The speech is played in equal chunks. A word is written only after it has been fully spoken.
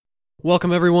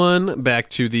Welcome, everyone, back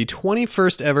to the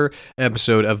 21st ever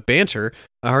episode of Banter.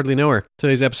 I Hardly Know Her.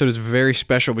 Today's episode is very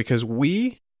special because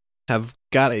we have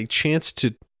got a chance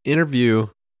to interview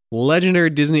legendary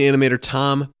Disney animator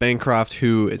Tom Bancroft,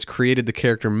 who has created the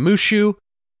character Mushu.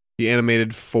 He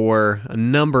animated for a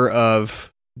number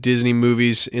of Disney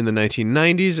movies in the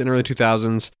 1990s and early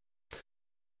 2000s,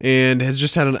 and has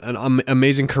just had an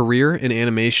amazing career in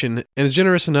animation, and is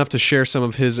generous enough to share some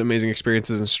of his amazing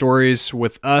experiences and stories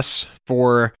with us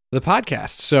for the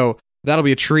podcast. So that'll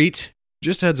be a treat.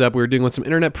 Just a heads up, we were dealing with some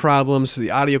internet problems.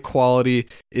 The audio quality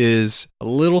is a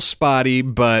little spotty,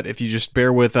 but if you just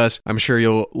bear with us, I'm sure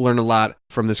you'll learn a lot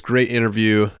from this great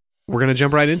interview. We're going to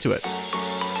jump right into it.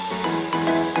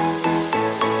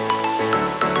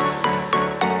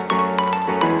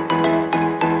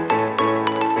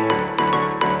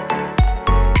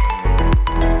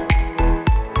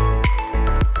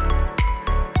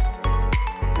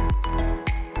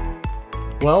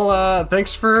 Well,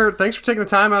 thanks for taking the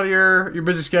time out of your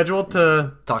busy schedule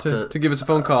to give us a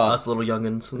phone call. Us little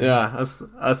youngins. Yeah,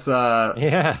 us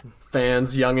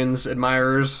fans, youngins,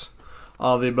 admirers,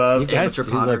 all the above. You guys Amateur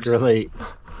do potters. look really,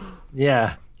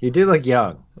 yeah, you do look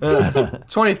young.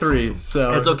 23,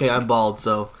 so It's okay, I'm bald,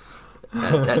 so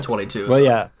at 22. Well, so.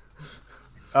 yeah.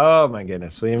 Oh my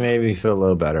goodness, we made me feel a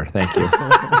little better. Thank you.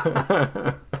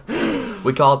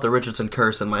 We call it the Richardson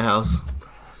curse in my house,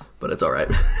 but it's all right.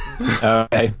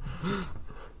 Okay.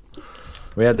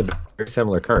 We had the very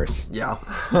similar curse. Yeah.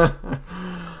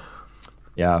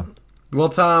 Yeah. Well,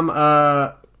 Tom,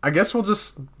 I guess we'll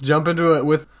just jump into it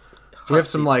with we have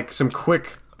some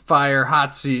quick fire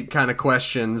hot seat kind of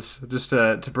questions just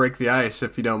to break the ice,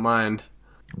 if you don't mind.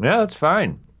 Yeah, that's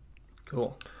fine.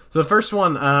 Cool. So the first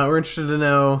one, we're interested to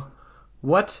know,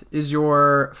 what is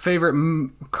your favorite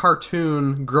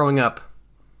cartoon growing up?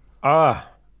 I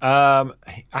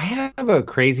have a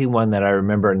crazy one that I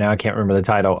remember. Now I can't remember the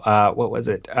title. What was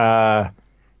it? The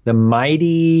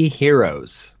Mighty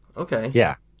Heroes. Okay.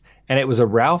 Yeah. And it was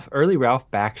a early Ralph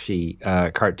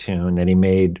Bakshi cartoon that he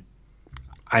made,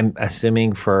 I'm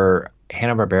assuming for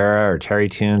Hanna-Barbera or Terry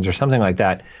Toons or something like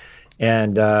that.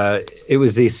 And it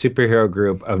was this superhero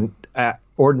group of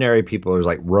ordinary people. It was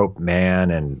like Rope Man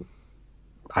and,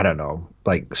 I don't know,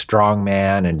 like Strong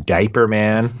Man, and Diaper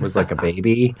Man was like a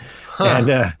baby.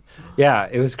 And yeah,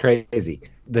 it was crazy.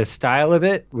 The style of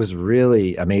it was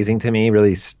really amazing to me,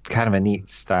 really kind of a neat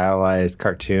stylized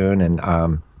cartoon. And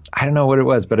I don't know what it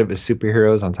was, but it was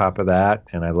superheroes on top of that.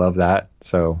 And I love that.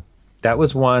 So that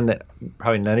was one that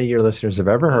probably none of your listeners have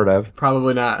ever heard of.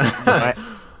 Probably not.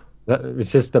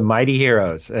 It's just the Mighty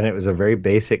Heroes, and it was a very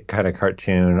basic kind of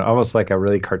cartoon, almost like a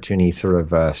really cartoony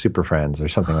sort of Super Friends or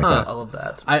something like that. I love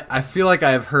that. I feel like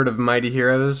I've heard of Mighty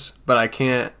Heroes, but I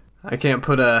can't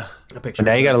put a picture.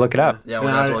 Now you got to look it up. Yeah,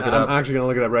 we're going to have to look it up. I'm actually going to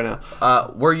look it up right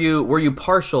now. Were you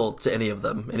partial to any of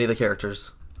them? Any of the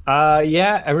characters?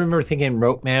 Yeah, I remember thinking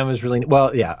Rope Man was really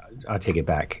well. Yeah, I'll take it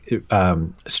back.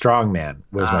 Strong Man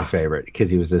was my favorite because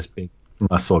he was this big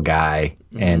muscle guy,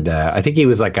 and I think he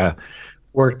was like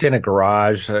worked in a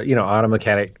garage, auto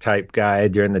mechanic type guy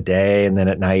during the day, and then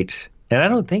at night. And I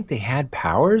don't think they had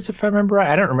powers, if I remember right.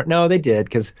 I don't remember. No, they did,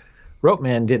 because Rope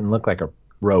Man didn't look like a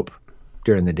rope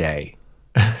during the day.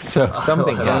 So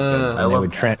something happened, and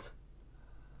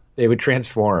they would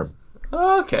transform.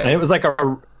 Okay. And it was like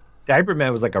Diaper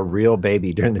Man was like a real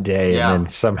baby during the day, and then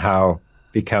somehow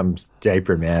becomes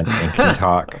Diaper Man and can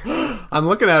talk. I'm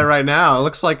looking at it right now. It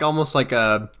looks like almost like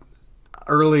a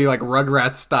early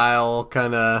Rugrats style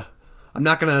kind of. I'm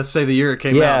not gonna say the year it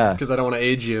came out because I don't want to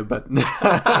age you, but No,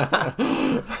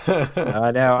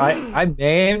 I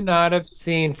may not have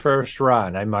seen first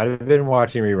run. I might have been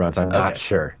watching reruns. I'm not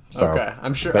sure. So, okay,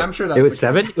 I'm sure that's it was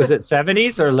 70. Was it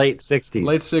 70s or late 60s?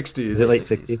 Late 60s. Is it late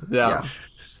 60s? Yeah.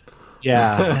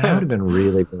 Yeah, I would have been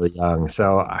really, really young.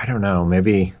 So I don't know.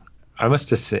 Maybe I must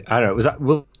have seen. I don't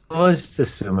know. Let's just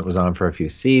assume it was on for a few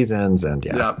seasons, and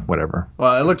whatever.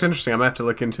 Well, it looked interesting. I might have to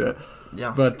look into it.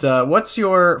 Yeah. But what's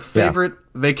your favorite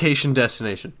vacation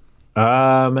destination?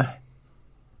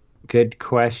 Good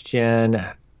question.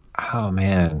 Oh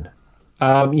man.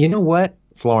 You know what?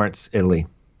 Florence, Italy.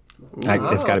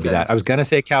 It's got to be that. I was gonna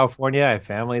say California. I have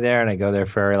family there, and I go there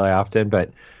fairly often.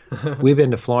 But we've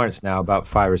been to Florence now about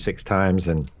 5 or 6 times,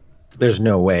 and there's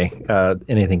no way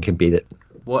anything can beat it.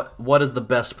 What is the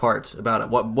best part about it?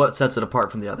 What sets it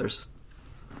apart from the others?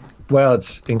 Well,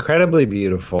 it's incredibly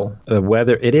beautiful. The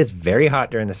weather, it is very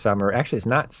hot during the summer. Actually, it's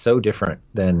not so different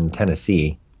than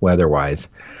Tennessee weather-wise.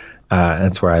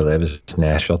 That's where I live, is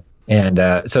Nashville. And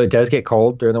so it does get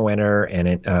cold during the winter, and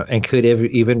it and could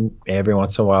even every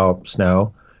once in a while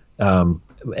snow.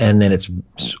 and then it's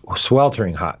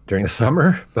sweltering hot during the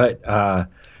summer. But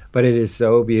it is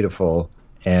so beautiful,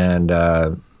 and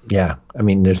yeah, I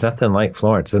mean, there's nothing like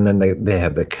Florence. And then they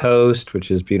have the coast, which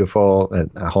is beautiful,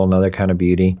 a whole nother kind of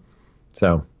beauty.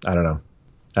 So I don't know.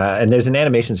 And there's an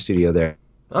animation studio there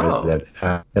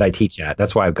that I teach at.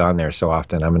 That's why I've gone there so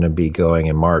often. I'm going to be going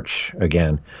in March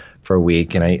again for a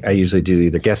week, and I usually do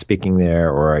either guest speaking there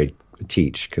or I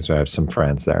teach because I have some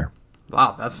friends there.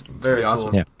 Wow, that's Very awesome.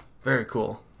 cool. Yeah. Very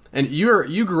cool. And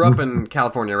you grew up in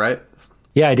California, right?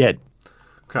 Yeah, I did.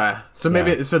 Okay, so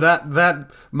maybe that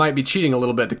might be cheating a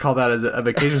little bit to call that a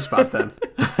vacation spot then.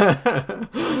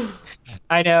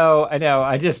 I know.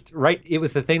 It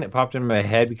was the thing that popped into my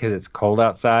head because it's cold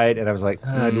outside, and I was like,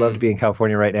 I'd love to be in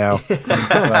California right now.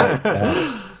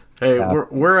 But, Hey,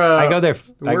 I go there.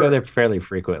 I go there fairly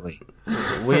frequently.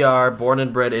 We are born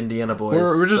and bred Indiana boys.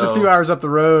 We're just a few hours up the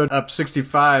road, up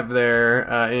 65 there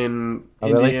in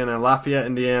Indiana, really? Lafayette,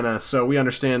 Indiana. So we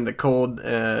understand the cold.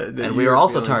 And we are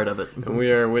also tired of it. And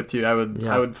we are with you. I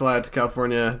would fly out to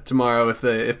California tomorrow if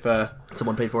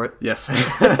someone paid for it. Yes. All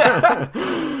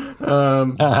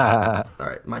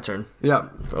right, my turn. Yeah.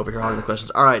 Over here hogging the questions.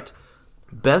 All right,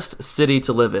 best city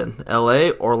to live in: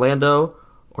 L.A., Orlando,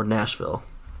 or Nashville?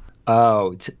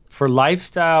 Oh, for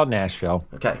lifestyle, Nashville,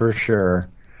 Okay. for sure.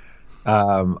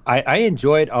 I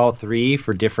enjoyed all three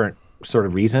for different sort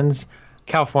of reasons.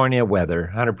 California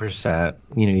weather, 100%.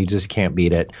 You just can't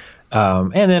beat it.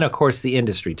 And then, of course, the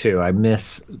industry, too. I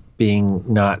miss being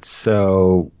not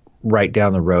so right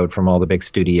down the road from all the big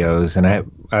studios. And I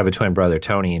have a twin brother,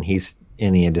 Tony, and he's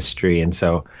in the industry. And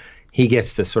so he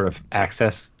gets to sort of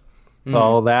access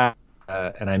all of that.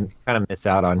 And I kind of miss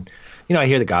out on, I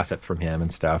hear the gossip from him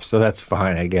and stuff. So that's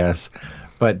fine, I guess.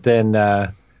 But then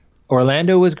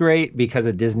Orlando was great because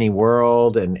of Disney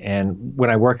World. And when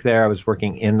I worked there, I was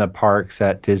working in the parks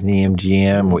at Disney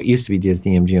MGM, what used to be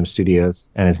Disney MGM Studios,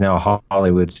 and is now a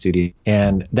Hollywood studio.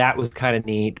 And that was kind of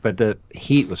neat, but the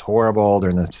heat was horrible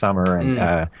during the summer.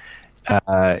 And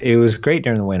it was great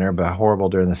during the winter, but horrible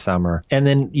during the summer. And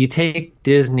then you take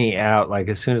Disney out, like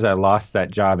as soon as I lost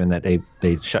that job and that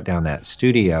they shut down that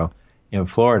studio in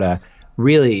Florida,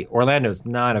 really, Orlando's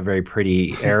not a very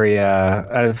pretty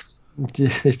area.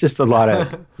 There's just a lot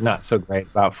of not so great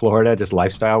about Florida, just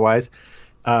lifestyle-wise.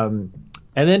 And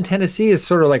then Tennessee is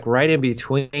sort of like right in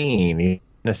between.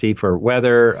 Tennessee for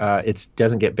weather, it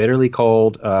doesn't get bitterly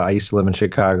cold. I used to live in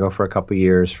Chicago for a couple of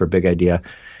years for Big Idea,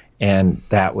 and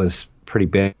that was pretty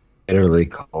bitterly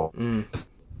cold.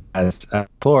 As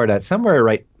Florida, somewhere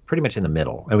right pretty much in the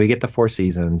middle, and we get the four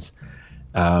seasons.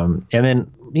 And then,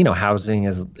 housing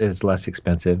is less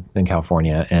expensive than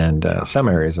California and some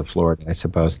areas of Florida, I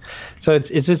suppose. So it's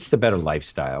just a better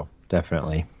lifestyle,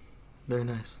 definitely. Very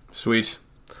nice. Sweet.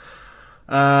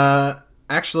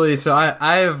 Actually, so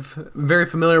I'm very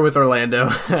familiar with Orlando,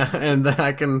 and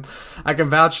I can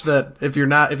vouch that if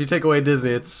you take away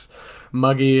Disney, it's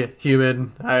muggy,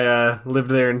 humid. I lived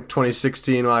there in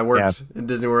 2016 while I worked in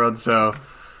Disney World, so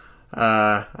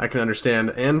I can understand.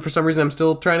 And for some reason, I'm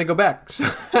still trying to go back. So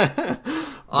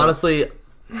honestly,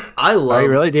 I love. Oh, you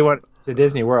really? Do you want to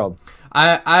Disney World?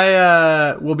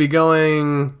 I will be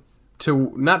going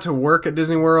to not to work at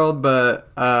Disney World,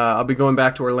 but I'll be going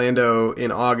back to Orlando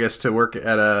in August to work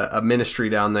at a ministry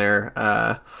down there.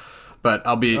 But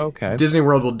I'll be Disney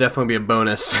World will definitely be a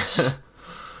bonus.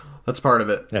 That's part of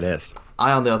it. It is.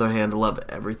 I, on the other hand, love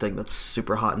everything that's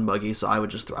super hot and muggy, so I would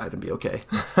just thrive and be okay.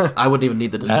 I wouldn't even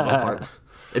need the Disney World part.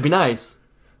 It'd be nice.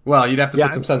 Well, you'd have to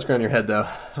put some sunscreen on your head, though,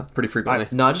 pretty frequently.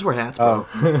 No, I just wear hats, bro.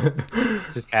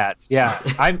 Just hats. Yeah,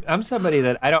 I'm somebody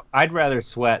that I'd rather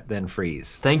sweat than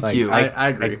freeze. Thank you. I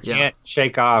agree. I can't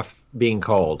shake off being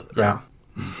cold. Yeah.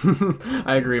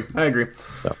 I agree.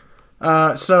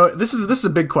 So this is a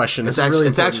big question. It's actually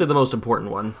the most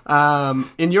important one.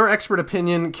 In your expert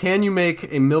opinion, can you make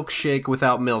a milkshake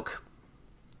without milk?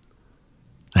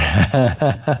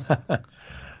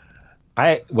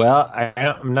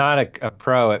 I'm not a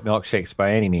pro at milkshakes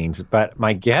by any means, but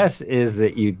my guess is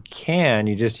that you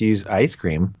just use ice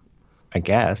cream, I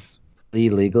guess.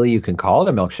 Legally, you can call it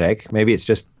a milkshake. Maybe it's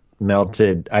just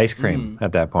melted ice cream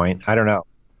at that point. I don't know,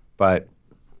 but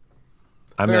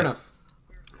Fair enough.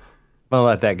 I'm going to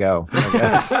let that go, I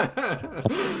guess.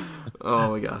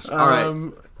 Oh my gosh. All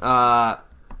right.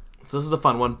 So this is a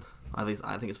fun one. At least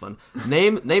I think it's fun.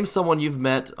 Name someone you've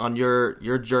met on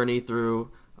your journey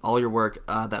through all your work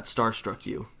that starstruck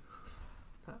you.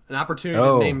 An opportunity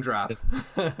to name drop.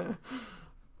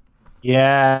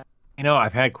 Yeah,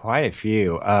 I've had quite a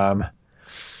few.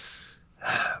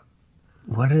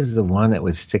 What is the one that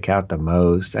would stick out the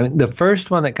most? I mean, the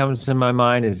first one that comes to my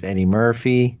mind is Eddie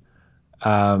Murphy.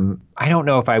 I don't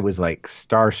know if I was like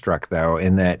starstruck though,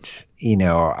 in that,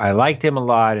 I liked him a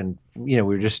lot, and we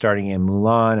were just starting in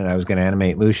Mulan, and I was going to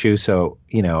animate Mushu, so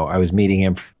I was meeting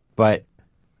him. But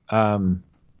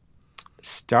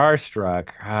starstruck,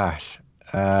 gosh,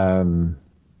 I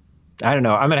don't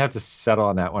know. I'm gonna have to settle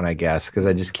on that one, I guess, because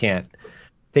I just can't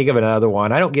think of another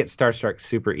one. I don't get starstruck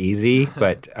super easy,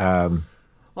 but well,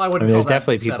 I wouldn't call that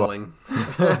settling.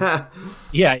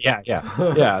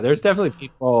 Yeah. There's definitely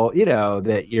people,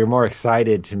 that you're more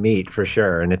excited to meet for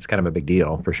sure, and it's kind of a big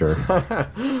deal for sure.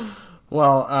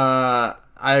 Well,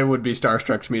 I would be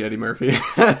starstruck to meet Eddie Murphy,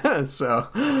 so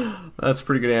that's a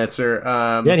pretty good answer.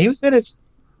 Yeah, and he was in his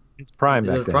prime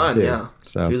back then too. Yeah.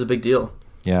 So he was a big deal.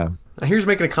 Yeah. Here's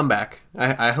making a comeback.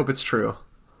 I hope it's true.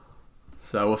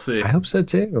 So we'll see. I hope so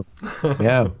too.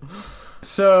 Yeah.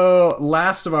 So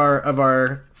last of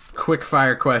our quick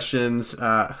fire questions.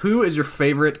 Who is your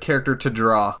favorite character to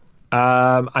draw?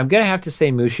 I'm gonna have to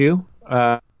say Mushu.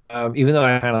 Even though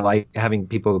I kind of like having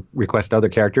people request other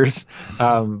characters,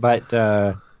 but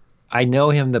I know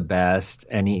him the best,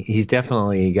 and he's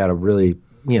definitely got a really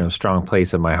strong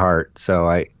place in my heart. So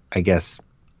I guess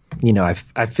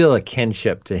I feel a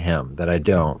kinship to him that I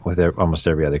don't with almost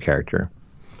every other character.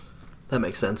 That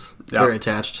makes sense. Yep. Very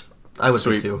attached. I would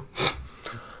be too.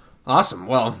 Awesome.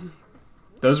 Well,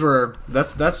 that's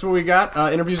what we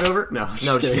got. Interview's over. No,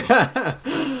 just kidding.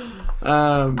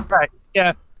 Right.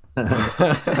 Yeah.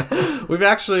 We've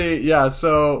actually,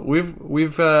 so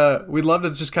we'd love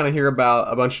to just kind of hear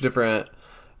about a bunch of different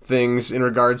things in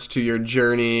regards to your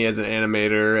journey as an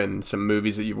animator and some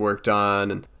movies that you've worked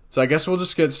on. And so I guess we'll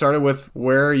just get started with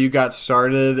where you got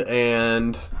started,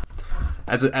 and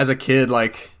as a kid,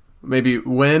 like maybe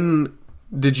when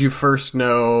did you first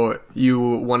know you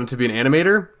wanted to be an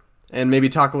animator? And maybe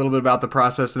talk a little bit about the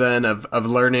process then of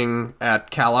learning at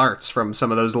Cal Arts from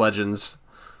some of those legends.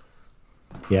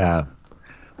 Yeah.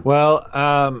 Well,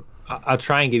 I'll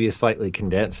try and give you a slightly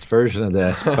condensed version of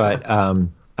this, but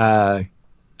I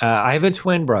have a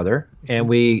twin brother, and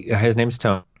his name's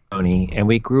Tony, and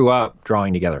we grew up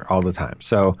drawing together all the time.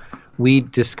 So we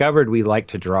discovered we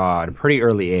liked to draw at a pretty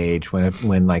early age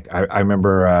when like I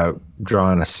remember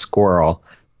drawing a squirrel,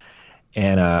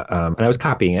 and I was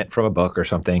copying it from a book or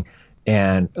something.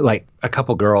 And like a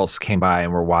couple girls came by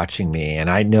and were watching me, and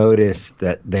I noticed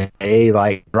that they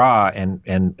like draw.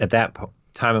 And at that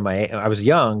time I was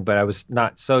young, but I was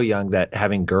not so young that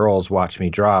having girls watch me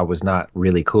draw was not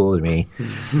really cool to me.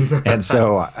 And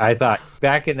so I thought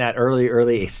back in that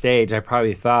early stage, I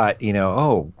probably thought, being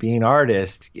an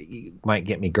artist might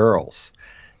get me girls.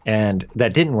 And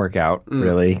that didn't work out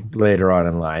really later on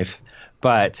in life.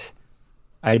 But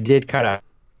I did kind of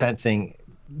sensing,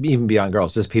 even beyond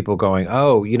girls, just people going,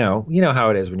 oh, you know how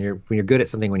it is when you're good at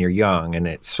something when you're young, and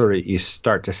it's sort of, you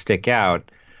start to stick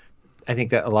out. I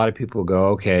think that a lot of people go,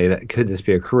 okay, could this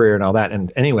be a career and all that?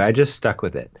 And anyway, I just stuck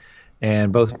with it,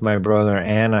 and both my brother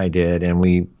and I did, and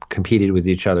we competed with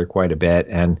each other quite a bit,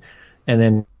 and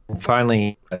then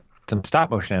finally some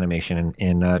stop motion animation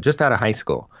in just out of high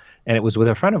school, and it was with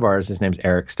a friend of ours. His name's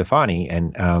Eric Stefani,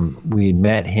 and we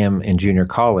met him in junior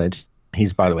college.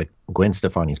 He's, by the way, Gwen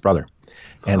Stefani's brother.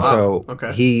 And so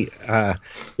he,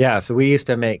 so we used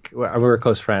to we were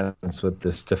close friends with the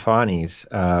Stefanis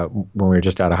when we were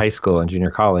just out of high school and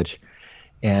junior college,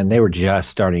 and they were just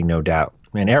starting No Doubt.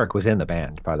 And Eric was in the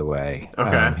band, by the way.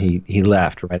 Okay. He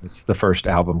left right as the first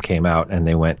album came out, and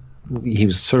he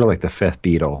was sort of like the fifth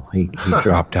Beatle. He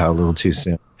dropped out a little too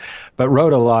soon, but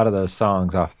wrote a lot of those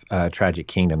songs off Tragic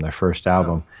Kingdom, their first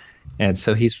album. And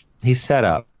so he's set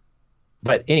up.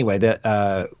 But anyway,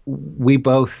 we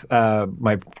both,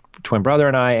 my twin brother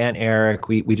and I and Eric,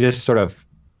 we just sort of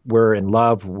were in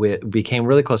love became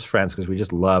really close friends because we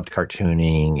just loved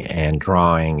cartooning and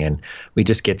drawing, and we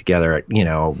just get together at,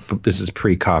 this is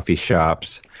pre-coffee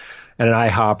shops at an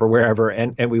IHOP or wherever,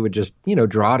 and we would just,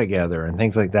 draw together and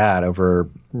things like that over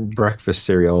breakfast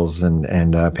cereals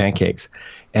and pancakes.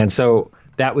 And so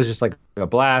that was just like a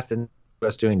blast. And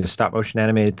us doing the stop motion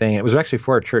animated thing. It was actually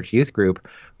for a church youth group.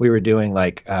 We were doing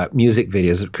like music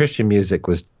videos. Christian music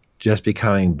was just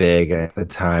becoming big at the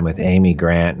time with Amy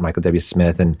Grant, Michael W.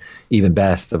 Smith, and even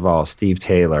best of all, Steve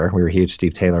Taylor. We were huge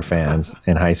Steve Taylor fans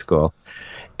in high school.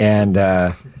 And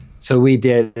so we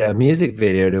did a music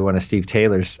video to one of Steve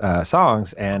Taylor's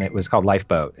songs, and it was called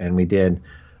Lifeboat. And we did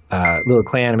little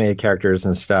clay animated characters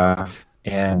and stuff.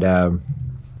 And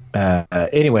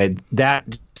anyway,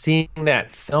 seeing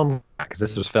that film, because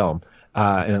this was film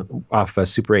off a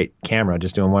Super 8 camera,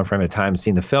 just doing one frame at a time,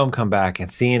 seeing the film come back and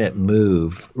seeing it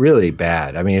move really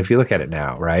bad. I mean, if you look at it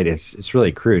now, right, it's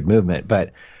really crude movement,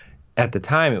 but at the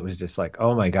time it was just like,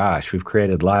 oh my gosh, we've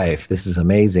created life. This is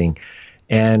amazing.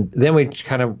 And then we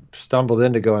kind of stumbled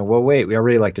into going, well, wait, we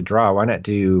already like to draw. Why not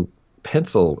do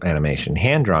pencil animation,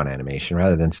 hand-drawn animation,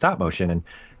 rather than stop motion? And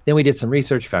then we did some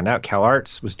research, found out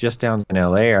CalArts was just down in the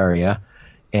LA area.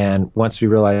 And once we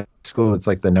realized school, it's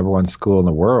like the number one school in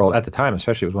the world at the time,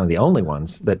 especially it was one of the only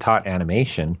ones that taught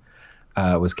animation,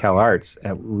 was CalArts.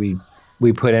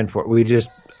 We just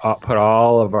put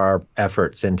all of our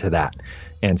efforts into that.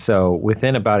 And so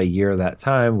within about a year of that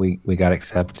time, we got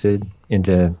accepted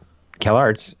into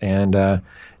CalArts, and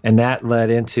that led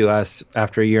into us,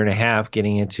 after a year and a half,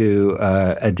 getting into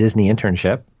a Disney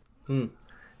internship. And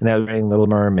that was writing Little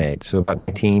Mermaid. So about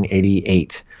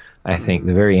 1988, I think,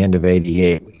 the very end of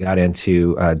 88, we got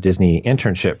into a Disney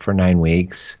internship for 9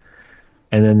 weeks.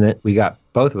 And then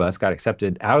both of us got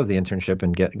accepted out of the internship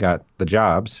and got the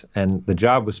jobs. And the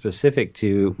job was specific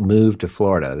to move to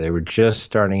Florida. They were just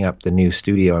starting up the new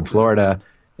studio in Florida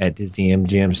at Disney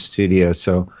MGM Studios.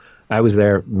 So I was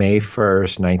there May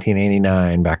 1st,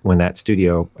 1989, back when that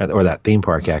studio, or that theme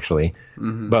park actually,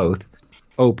 both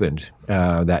opened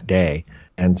that day.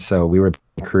 And so we were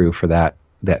the crew for that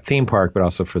theme park, but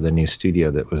also for the new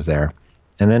studio that was there.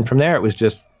 And then from there, it was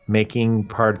just making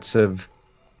parts of,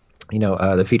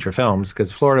 the feature films,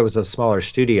 because Florida was a smaller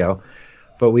studio,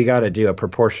 but we got to do a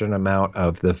proportionate amount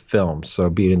of the films. So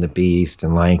Beauty and the Beast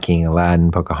and Lion King,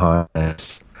 Aladdin,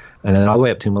 Pocahontas, and then all the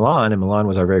way up to Mulan. And Mulan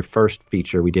was our very first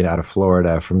feature we did out of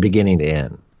Florida from beginning to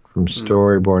end, from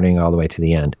storyboarding all the way to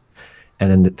the end.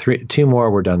 And then two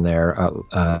more were done there,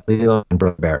 Lilo and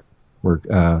Brother Bear.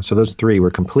 So those three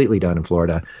were completely done in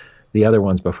Florida. The other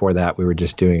ones before that, we were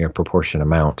just doing a proportionate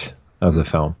amount of the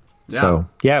film. Yeah. So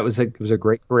yeah, it was a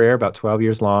great career, about 12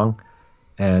 years long,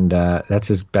 and that's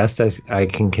as best as I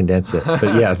can condense it.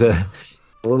 But yeah, the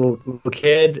little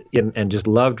kid and just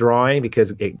loved drawing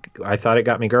because I thought it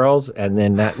got me girls, and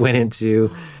then that went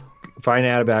into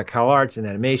finding out about CalArts and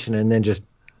animation, and then just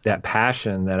that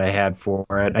passion that I had for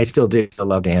it. I still do. Still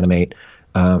love to animate.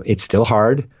 It's still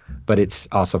hard, but it's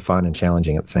also fun and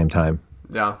challenging at the same time.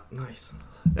 Yeah, nice.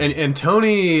 And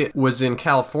Tony was in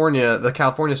California, the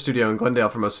California studio in Glendale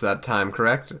for most of that time,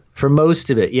 correct? For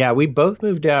most of it, yeah. We both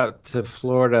moved out to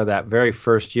Florida that very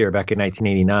first year, back in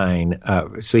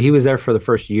 1989. So he was there for the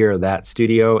first year of that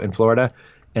studio in Florida.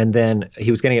 And then he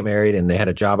was going to get married, and they had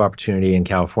a job opportunity in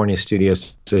California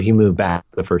studios, so he moved back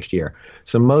the first year.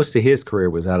 So most of his career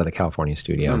was out of the California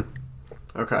studio.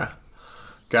 Okay.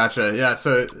 Gotcha. Yeah,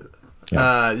 so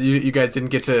you guys didn't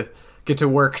get to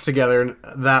work together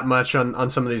that much on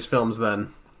some of these films then?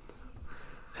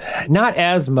 Not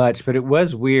as much, but it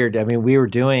was weird. I mean, we were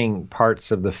doing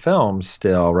parts of the film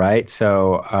still, right?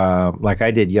 So like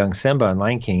I did Young Simba and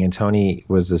Lion King, and Tony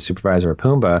was the supervisor of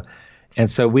Pumbaa.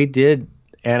 And so we did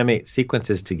animate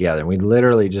sequences together. We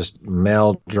literally just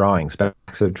mailed drawings,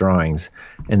 backs of drawings,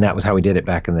 and that was how we did it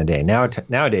back in the day.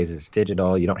 Nowadays it's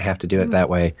digital. You don't have to do it that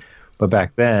way. But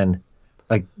back then,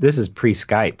 like, this is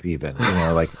pre-Skype even,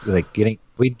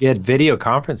 we did video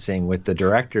conferencing with the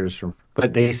directors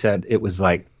but they said it was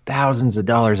like thousands of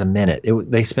dollars a minute.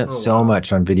 They spent so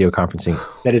much on video conferencing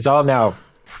that it's all now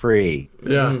free.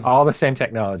 Yeah. All the same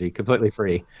technology, completely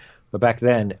free. But back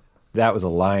then, that was a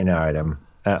line item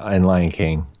in Lion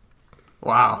King.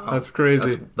 Wow, that's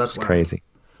crazy. That's crazy.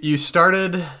 You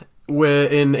started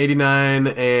in 89,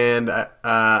 and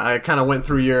I kind of went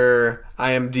through your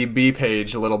IMDb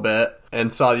page a little bit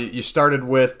and saw you started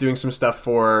with doing some stuff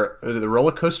for, was it the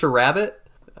Roller Coaster Rabbit?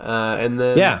 And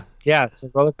then so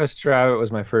Roller Coaster Rabbit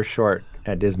was my first short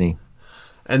at Disney.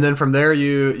 And then from there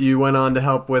you went on to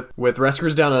help with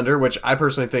Rescuers Down Under, which I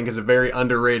personally think is a very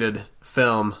underrated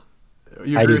film.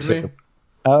 You agree with me?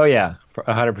 Oh yeah,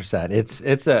 100%.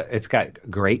 It's got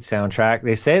great soundtrack.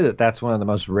 They say that that's one of the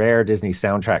most rare Disney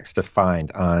soundtracks to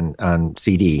find on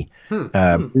CD.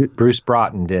 Bruce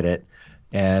Broughton did it,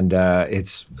 and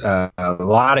it's a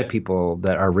lot of people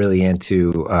that are really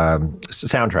into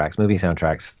soundtracks, movie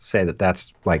soundtracks, say that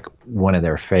that's like one of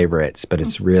their favorites. But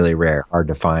it's really rare, hard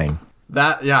to find.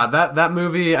 That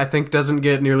movie I think doesn't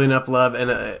get nearly enough love, and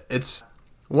it's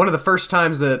one of the first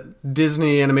times that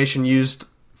Disney Animation used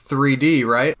 3D,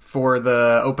 right? For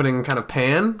the opening kind of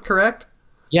pan, correct?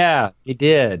 Yeah, it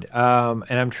did. And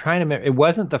I'm trying to remember. It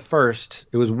wasn't the first.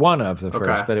 It was one of the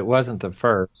first, but it wasn't the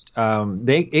first.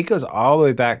 It goes all the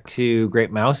way back to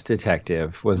Great Mouse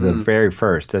Detective was the very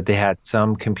first that they had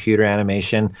some computer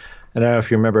animation. I don't know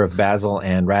if you remember of Basil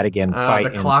and Ratigan fight. The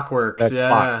Clockworks, yeah.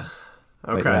 Clocks.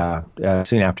 Okay. But,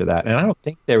 soon after that. And I don't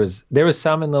think there was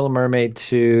some in Little Mermaid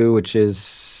 2, which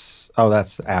is... Oh,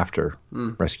 that's after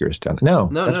Rescuers Down. No,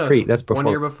 that's before. 1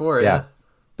 year before, yeah.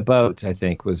 The boat, I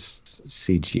think, was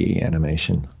CG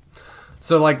animation.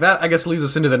 So, like, that, I guess, leads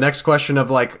us into the next question of,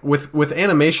 like, with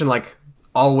animation, like,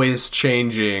 always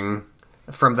changing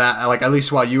from that, like at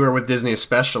least while you were with Disney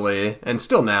especially, and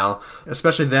still now,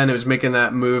 especially then, it was making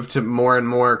that move to more and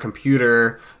more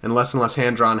computer and less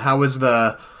hand-drawn. How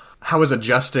was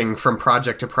adjusting from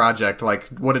project to project? Like,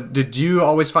 did you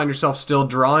always find yourself still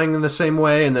drawing in the same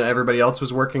way and then everybody else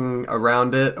was working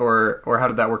around it, or how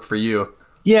did that work for you?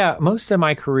 Yeah, most of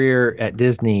my career at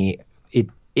Disney,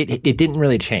 it didn't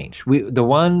really change. The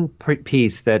one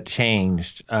piece that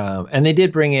changed, and they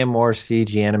did bring in more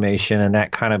CG animation, and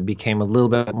that kind of became a little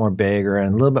bit more bigger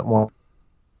and a little bit more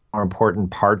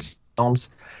important parts films,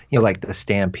 like the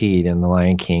Stampede and the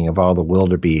Lion King, of all the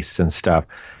wildebeests and stuff.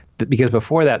 Because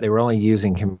before that, they were only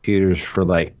using computers for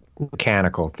like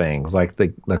mechanical things, like the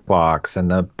clocks and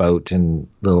the boat and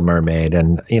Little Mermaid,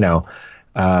 and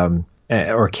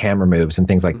or camera moves and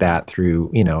things like that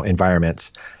through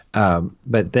environments.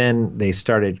 But then they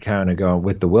started kind of going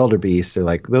with the wildebeest. They're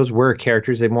like, those were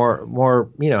characters. They more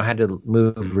had to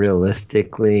move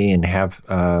realistically and have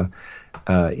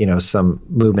some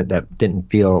movement that didn't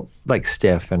feel like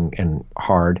stiff and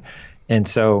hard. And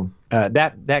so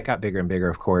that got bigger and bigger,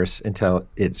 of course, until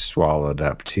it swallowed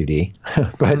up 2D,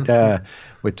 but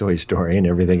with Toy Story and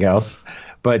everything else.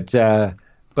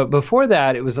 But before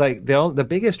that, it was like the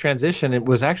biggest transition. It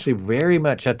was actually very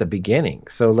much at the beginning.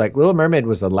 So like Little Mermaid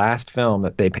was the last film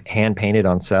that they hand painted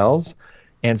on cells.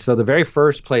 And so the very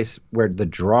first place where the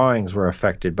drawings were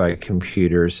affected by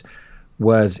computers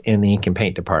was in the ink and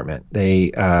paint department.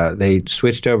 They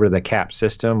switched over to the CAP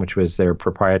system, which was their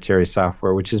proprietary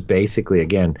software, which is basically,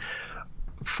 again,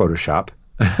 Photoshop.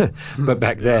 But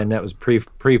back then that was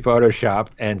pre-Photoshop.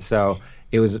 And so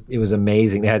it was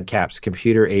amazing. They had CAP's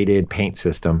computer-aided paint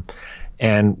system.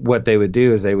 And what they would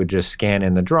do is they would just scan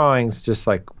in the drawings just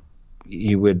like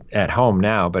you would at home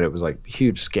now, but it was like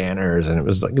huge scanners, and it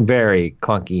was like very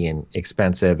clunky and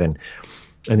expensive, and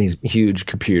these huge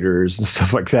computers and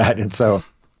stuff like that. And so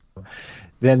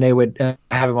then they would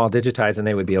have them all digitized, and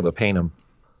they would be able to paint them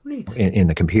in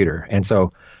the computer. And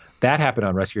so that happened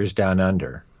on Rescuers Down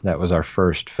Under. That was our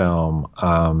first film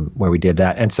where we did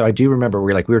that. And so I do remember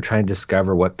we were trying to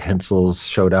discover what pencils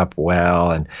showed up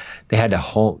well, and they had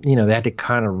to they had to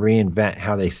kind of reinvent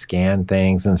how they scan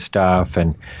things and stuff.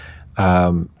 And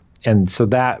so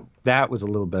that was a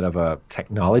little bit of a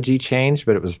technology change,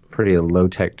 but it was pretty low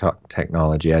tech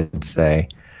technology, I'd say.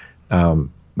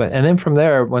 And then from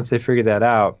there, once they figured that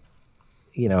out,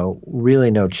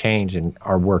 really no change in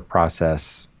our work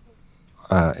process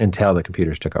until the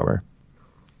computers took over.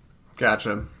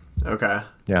 Gotcha. Okay.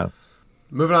 Yeah.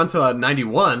 Moving on to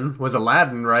 91 was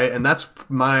Aladdin, right? And that's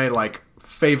my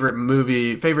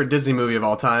favorite Disney movie of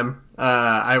all time.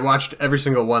 I watched every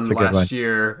single one last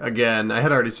year again. I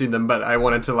had already seen them, but I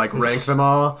wanted to rank them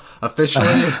all officially.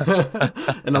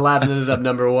 And Aladdin ended up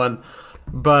number one.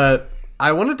 But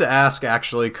I wanted to ask,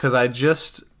 actually, because I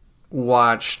just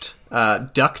watched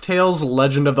DuckTales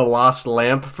Legend of the Lost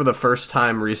Lamp for the first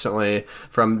time recently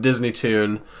from Disney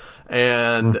Toon.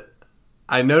 And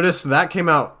I noticed that came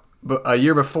out a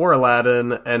year before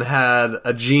Aladdin and had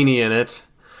a genie in it,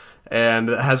 and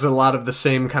has a lot of the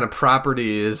same kind of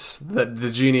properties that the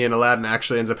genie in Aladdin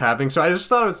actually ends up having. So I just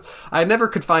thought I never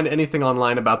could find anything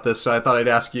online about this, so I thought I'd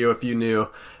ask you if you knew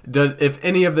if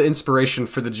any of the inspiration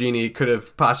for the genie could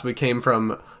have possibly came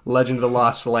from Legend of the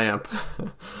Lost Lamp.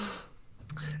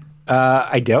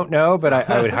 I don't know, but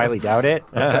I would highly doubt it.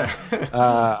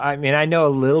 I mean, I know a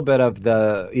little bit of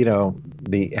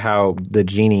how the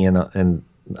genie in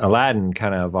Aladdin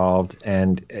kind of evolved,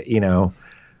 and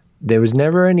there was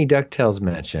never any DuckTales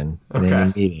mention in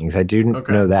any meetings. I do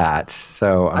know that.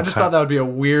 So I just thought that would be a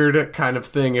weird kind of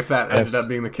thing if that ended up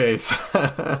being the case.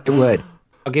 It would.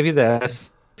 I'll give you this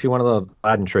if you want a little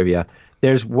Aladdin trivia.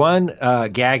 There's one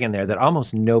gag in there that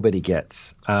almost nobody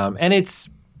gets, and it's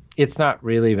not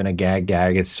really even a gag.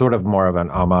 It's sort of more of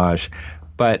an homage.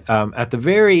 But at the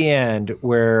very end,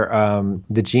 where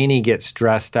the genie gets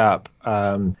dressed up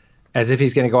as if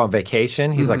he's going to go on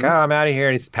vacation, he's like, "Oh, I'm out of here,"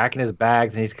 and he's packing his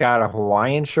bags, and he's got a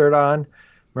Hawaiian shirt on.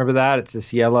 Remember that? It's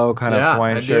this yellow kind of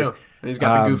Hawaiian shirt. Yeah, and he's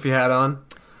got the goofy hat on.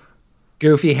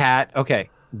 Goofy hat. Okay,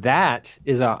 that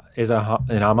is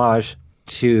an homage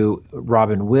to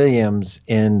Robin Williams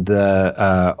in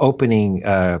the opening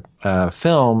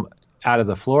film out of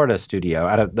the Florida studio,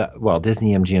 out of the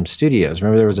Disney MGM Studios.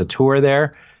 Remember there was a tour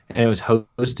there, and it was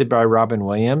hosted by Robin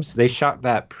Williams. They shot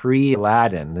that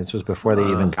pre-Aladdin. This was before they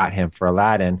even got him for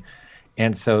Aladdin.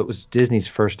 And so it was Disney's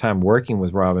first time working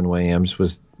with Robin Williams,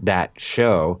 was that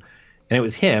show. And it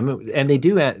was him. And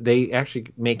they actually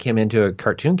make him into a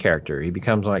cartoon character. He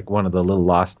becomes like one of the little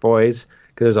Lost Boys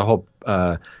because there's a whole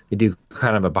they do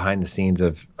kind of a behind the scenes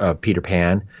of Peter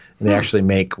Pan, and they actually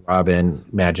make Robin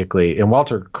magically, and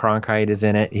Walter Cronkite is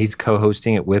in it. He's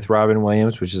co-hosting it with Robin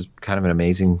Williams, which is kind of an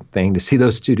amazing thing to see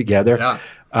those two together.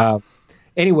 Yeah.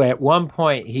 Anyway, at one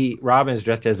point, Robin is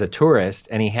dressed as a tourist,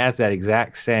 and he has that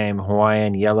exact same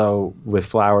Hawaiian yellow with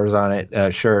flowers on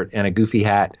it shirt and a goofy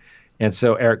hat. And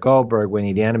so Eric Goldberg, when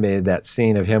he animated that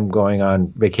scene of him going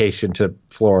on vacation to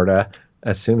Florida,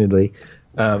 assumedly,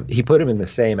 he put him in the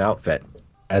same outfit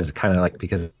as kind of like,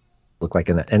 because it looked like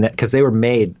because they were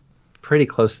made pretty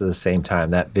close to the same time.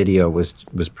 That video was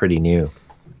pretty new.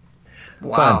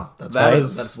 Wow,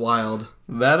 that's wild.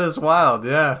 That is wild.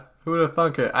 Yeah, who would have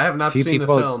thunk it? I have not seen the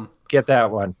film. Get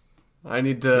that one. I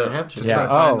need to try to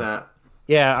find that.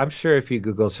 Yeah, I'm sure if you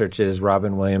Google search it as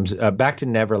Robin Williams, Back to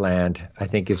Neverland, I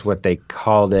think is what they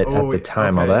called it at the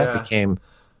time. Okay, although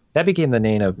that became the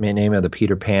name of the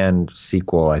Peter Pan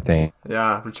sequel, I think.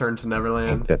 Yeah, Return to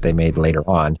Neverland that they made later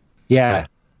on. Yeah,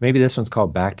 maybe this one's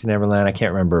called Back to Neverland. I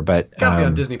can't remember, but it's gotta be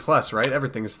on Disney Plus, right?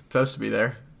 Everything's supposed to be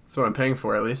there. That's what I'm paying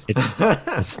for, at least.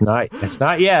 It's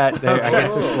not yet. I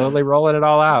guess they're slowly rolling it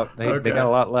all out. They got a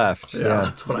lot left. Yeah,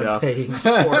 that's what I'm paying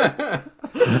for.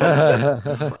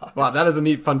 Wow, that is a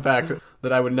neat fun fact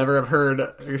that I would never have heard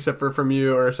except for from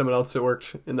you or someone else that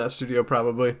worked in that studio,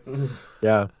 probably.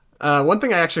 Yeah. One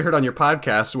thing I actually heard on your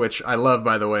podcast, which I love,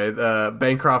 by the way, the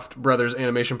Bancroft Brothers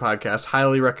Animation Podcast,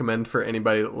 highly recommend for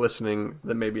anybody listening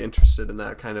that may be interested in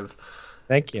that kind of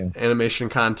Thank you. animation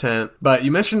content. But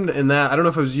you mentioned in that, I don't know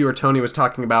if it was you or Tony was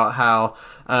talking about how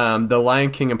The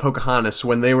Lion King and Pocahontas,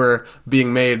 when they were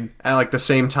being made at like the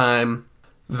same time,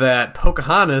 that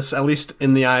Pocahontas, at least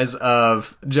in the eyes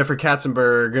of Jeffrey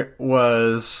Katzenberg,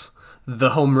 was the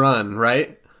home run,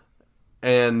 right?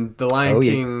 And The Lion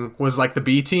King was like the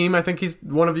B team, I think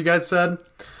one of you guys said.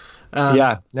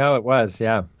 It was,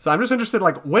 yeah. So I'm just interested,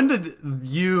 like, when did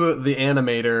you, the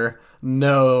animator,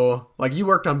 know, like, you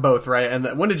worked on both, right?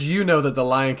 And when did you know that The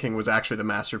Lion King was actually the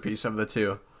masterpiece of the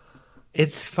two?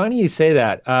 It's funny you say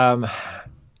that.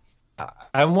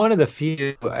 I'm one of the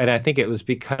few, and I think it was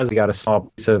because we got a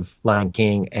small piece of Lion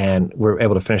King and we were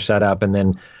able to finish that up, and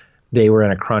then they were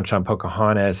in a crunch on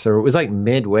Pocahontas, or it was like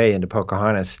midway into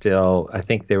Pocahontas still. I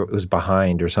think it was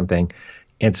behind or something.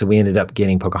 And so we ended up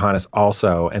getting Pocahontas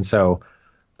also. And so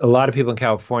a lot of people in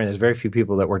California, there's very few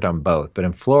people that worked on both. But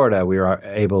in Florida, we were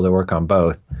able to work on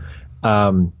both.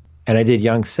 And I did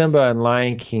Young Simba and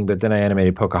Lion King, but then I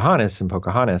animated Pocahontas and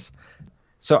Pocahontas.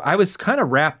 So I was kind of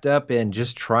wrapped up in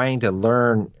just trying to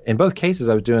learn. In both cases,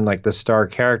 I was doing like the star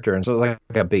character. And so it was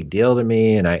like a big deal to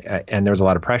me. And and there was a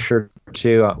lot of pressure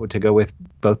to go with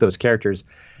both those characters.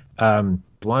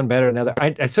 One better than another.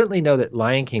 I certainly know that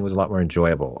Lion King was a lot more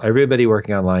enjoyable. Everybody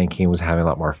working on Lion King was having a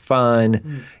lot more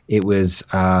fun. It was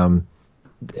there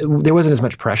wasn't as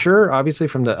much pressure, obviously,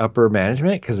 from the upper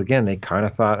management, because again, they kind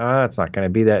of thought, it's not going to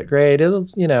be that great. It'll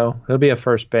be a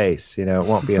first base. It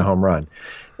won't be a home run.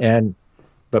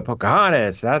 But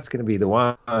Pocahontas, that's going to be the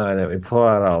one that we pull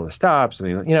out all the stops. I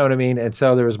mean, you know what I mean? And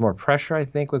so there was more pressure, I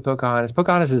think, with Pocahontas.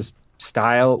 Pocahontas'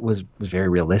 style was very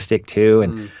realistic too,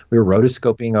 and we were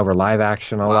rotoscoping over live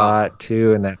action a lot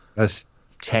too, and that was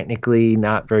technically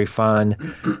not very fun.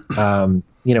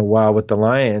 While with the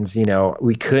lions,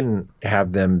 we couldn't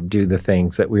have them do the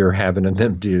things that we were having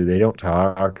them do. They don't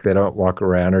talk, they don't walk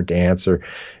around or dance or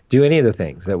do any of the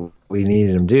things that we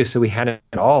needed them to do. So we had it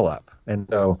all up, and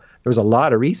so there was a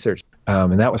lot of research,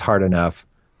 and that was hard enough.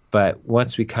 But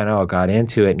once we kind of all got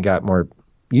into it and got more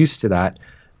used to that,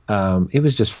 it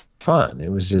was just fun. It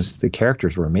was just, the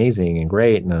characters were amazing and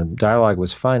great, and the dialogue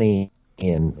was funny,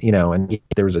 and and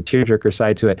there was a tearjerker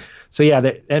side to it. So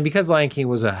yeah, and because Lion King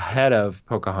was ahead of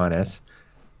Pocahontas,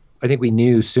 I think we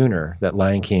knew sooner that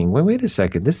Lion King, wait a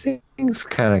second, this thing's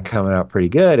kind of coming out pretty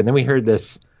good. And then we heard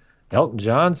this Elton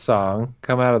John song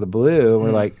come out of the blue, and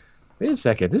we're like, wait a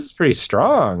second, this is pretty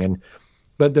strong.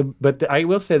 But I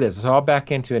will say this, so I'll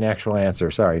back into an actual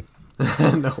answer. Sorry.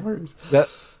 No worries.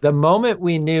 The moment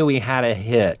we knew we had a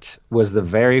hit was the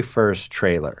very first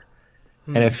trailer.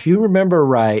 And if you remember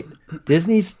right,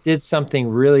 Disney did something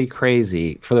really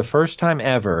crazy. For the first time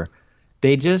ever,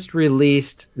 they just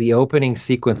released the opening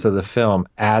sequence of the film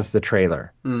as the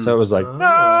trailer. So it was like,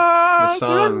 the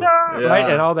song. Yeah. Right?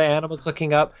 And all the animals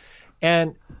looking up.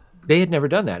 And they had never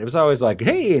done that. It was always like,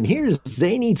 hey, and here's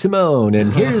Zany Timon,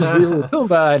 and here's the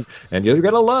Pumbaa, and you're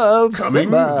going to love coming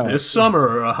Simba this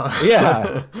summer.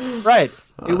 Yeah, right.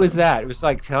 It was that. It was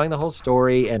like telling the whole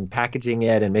story and packaging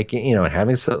it and making, and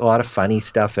having a lot of funny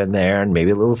stuff in there, and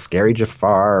maybe a little scary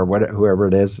Jafar or whoever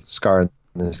it is, Scar in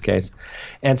this case.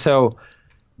 And so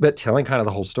but telling kind of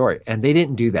the whole story. And they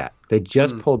didn't do that. They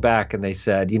just pulled back and they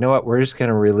said, you know what, we're just going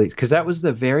to release, because that was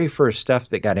the very first stuff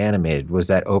that got animated, was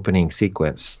that opening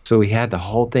sequence. So we had the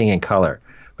whole thing in color,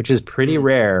 which is pretty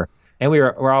rare. And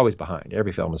we're always behind.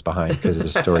 Every film is behind because the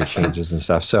story changes and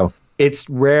stuff. So it's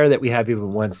rare that we have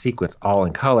even one sequence all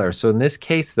in color. So in this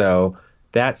case, though,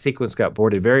 that sequence got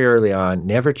boarded very early on,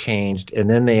 never changed, and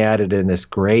then they added in this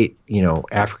great,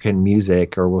 African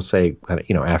music, or we'll say,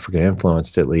 African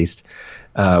influenced at least,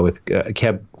 with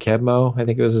Kebmo, I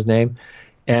think it was his name,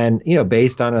 and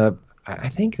based on I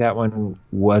think that one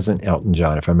wasn't Elton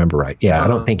John, if I remember right. Yeah, I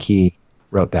don't think he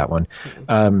wrote that one,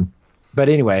 but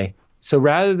anyway. So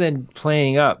rather than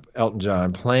playing up Elton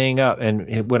John, playing up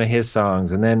and one of his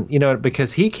songs, and then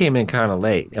because he came in kind of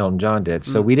late, Elton John did,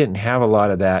 so we didn't have a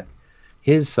lot of that.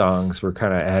 His songs were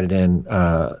kind of added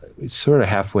in sort of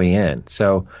halfway in.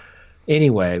 So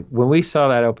anyway, when we saw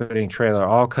that opening trailer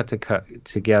all cut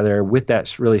together with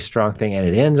that really strong thing, and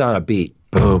it ends on a beat,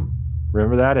 boom.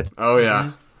 Remember that? Oh,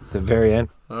 yeah. At the very end?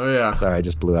 Oh, yeah. Sorry, I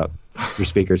just blew out your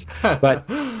speakers. But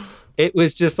it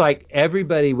was just like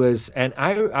everybody was, and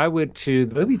I went to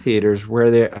the movie theaters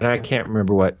and I can't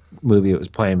remember what movie it was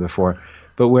playing before,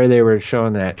 but where they were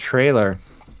showing that trailer,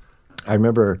 I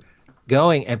remember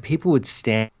going and people would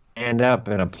stand up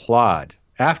and applaud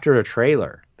after a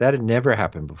trailer. That had never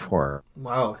happened before.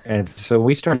 Wow. And so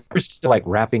we're still like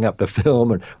wrapping up the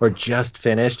film or just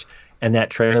finished, and that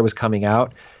trailer was coming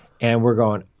out, and we're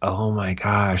going, oh my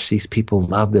gosh, these people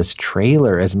love this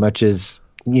trailer as much as,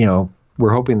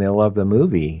 we're hoping they'll love the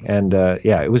movie. And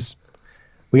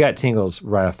we got tingles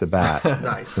right off the bat.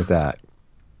 Nice. With that.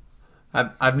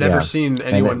 I've never seen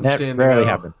anyone that rarely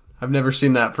happened. I've never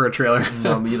seen that for a trailer.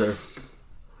 No, me either.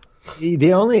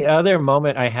 The only other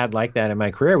moment I had like that in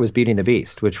my career was Beauty and the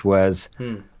Beast, which was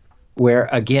where,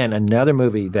 again, another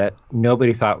movie that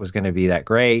nobody thought was going to be that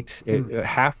great.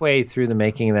 Halfway through the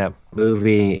making of that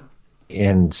movie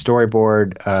in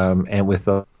storyboard and with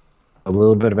a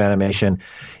little bit of animation,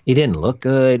 it didn't look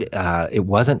good. It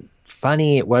wasn't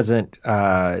funny. It wasn't,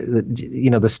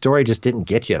 the story just didn't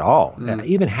get you at all.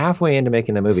 Even halfway into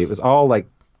making the movie, it was all like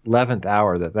 11th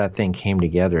hour that thing came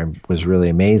together and was really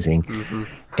amazing.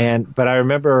 But I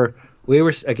remember we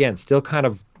were, again, still kind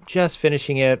of just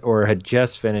finishing it or had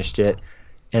just finished it.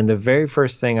 And the very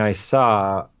first thing I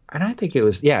saw, and I think it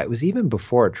was even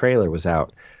before a trailer was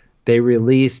out, they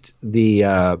released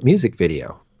the music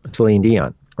video, Celine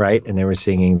Dion, right? And they were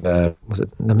singing was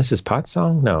it the Mrs. Potts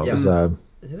song? No, it was... I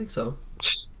think so.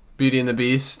 Beauty and the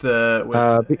Beast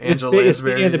with Angela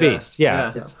Lansbury. Beauty and the Beast,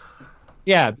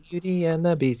 yeah, Beauty and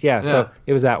the Beast, yeah. So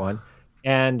it was that one.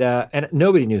 And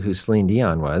nobody knew who Celine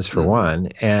Dion was, for one.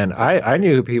 And I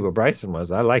knew who Peabo Bryson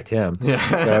was. I liked him. Yeah,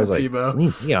 so I was like,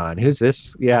 Celine Dion, who's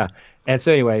this? Yeah. And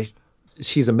so anyway,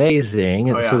 she's amazing.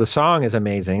 And so the song is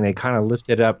amazing. They kind of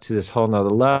lifted it up to this whole nother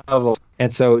level.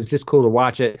 And so it was just cool to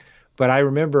watch it. But I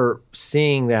remember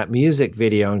seeing that music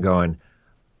video and going,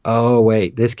 oh,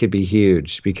 wait, this could be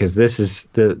huge, because this is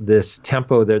this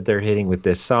tempo that they're hitting with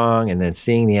this song, and then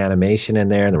seeing the animation in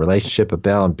there and the relationship of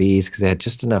Belle and Beast, because they had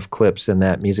just enough clips in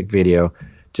that music video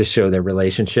to show their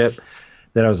relationship,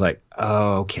 that I was like,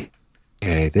 oh, okay,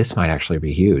 this might actually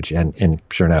be huge. And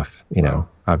sure enough,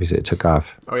 obviously it took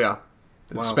off. Oh, yeah.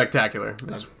 It's spectacular.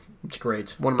 It's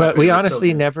great. One of my favorites. We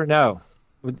honestly never know.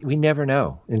 We never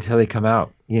know until they come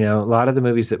out. A lot of the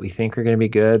movies that we think are going to be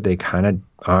good, they kind of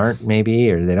aren't,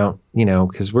 maybe, or they don't,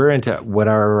 because we're into what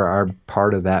our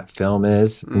part of that film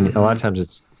is. And a lot of times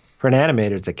it's, for an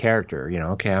animator, it's a character.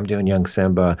 Okay, I'm doing young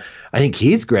Simba. I think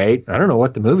he's great. I don't know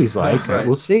what the movie's like. Right.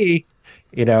 We'll see.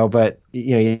 But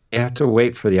you have to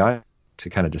wait for the audience to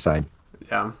kind of decide.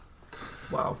 Yeah.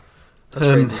 Wow. That's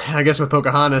crazy. I guess with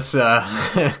Pocahontas,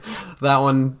 that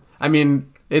one, I mean,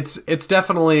 it's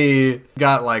definitely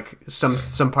got like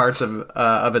some parts of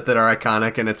it that are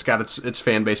iconic, and it's got its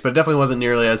fan base, but it definitely wasn't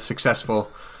nearly as successful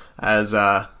as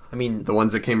the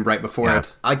ones that came right before it.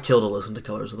 I'd kill to listen to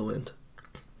Colors of the Wind.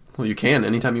 Well, you can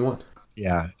anytime you want.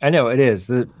 Yeah, I know it is.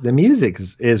 The music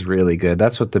is really good.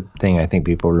 That's what the thing I think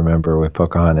people remember with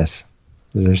Pocahontas.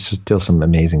 There's still some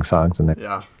amazing songs in there.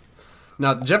 Yeah.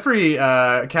 Now, Jeffrey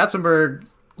Katzenberg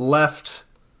left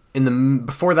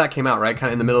before that came out, right? Kind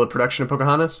of in the middle of production of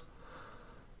Pocahontas.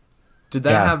 Did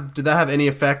that have any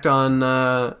effect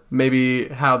on maybe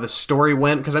how the story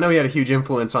went? Because I know he had a huge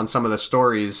influence on some of the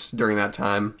stories during that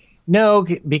time. No,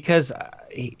 because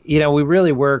we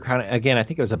really were kind of, again, I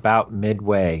think it was about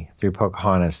midway through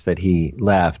Pocahontas that he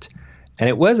left, And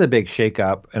it was a big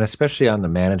shakeup, and especially on the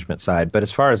management side. But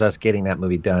as far as us getting that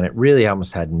movie done, it really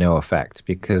almost had no effect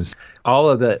because all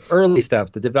of the early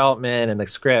stuff, the development and the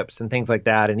scripts and things like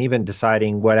that, and even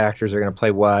deciding what actors are going to play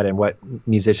what and what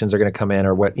musicians are going to come in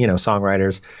or what,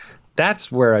 songwriters,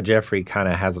 that's where Jeffrey kind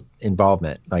of has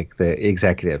involvement, like the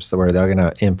executives, where they're going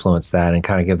to influence that and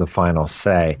kind of give the final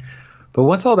say. But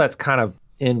once all that's kind of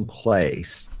in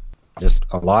place, just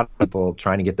a lot of people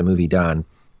trying to get the movie done.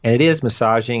 And it is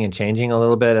massaging and changing a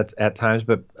little bit at times,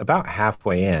 but about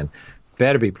halfway in,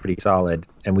 better be pretty solid,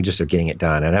 and we just are getting it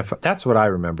done. And that's what I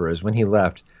remember is when he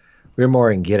left, we were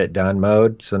more in get it done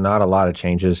mode, so not a lot of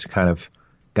changes kind of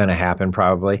going to happen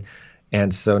probably.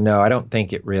 And so, no, I don't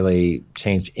think it really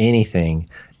changed anything.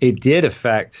 It did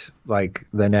affect like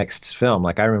the next film.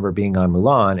 Like I remember being on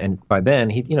Mulan, and by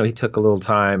then he took a little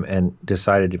time and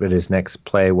decided what his next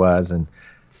play was, and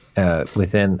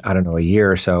within, I don't know, a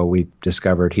year or so, we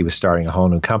discovered he was starting a whole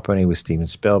new company with Steven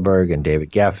Spielberg and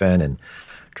David Geffen and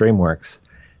DreamWorks.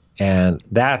 And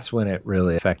that's when it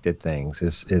really affected things.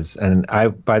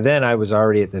 By then I was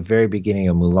already at the very beginning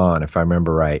of Mulan, if I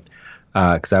remember right,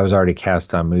 because I was already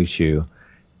cast on Mushu.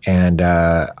 And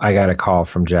I got a call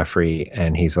from Jeffrey,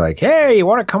 and he's like, "Hey, you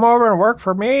want to come over and work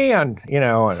for me? And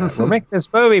we'll make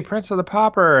this movie, Prince of the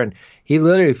Pauper." And he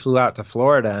literally flew out to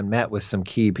Florida and met with some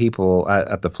key people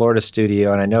at the Florida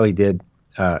studio. And I know he did,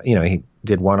 he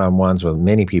did one-on-ones with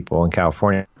many people in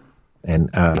California. And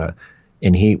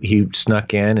he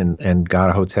snuck in and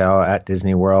got a hotel at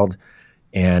Disney World,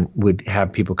 and would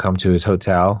have people come to his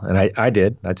hotel. And I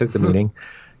did. I took the meeting,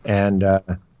 and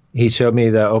he showed me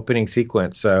the opening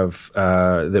sequence of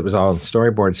that was all on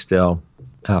storyboard still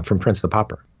from Prince of the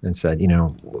Pauper, and said,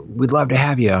 "We'd love to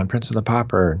have you on Prince of the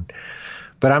Pauper."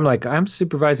 But I'm like, I'm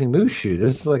supervising Mushu.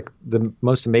 This is like the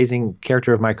most amazing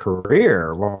character of my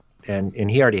career. Well, and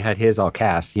he already had his all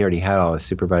cast. He already had all his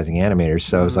supervising animators.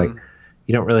 So it's like,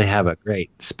 you don't really have a great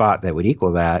spot that would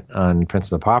equal that on Prince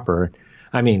of the Pauper.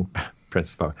 I mean,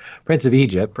 Prince of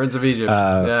Egypt. Prince of Egypt.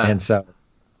 Yeah. And so,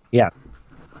 yeah.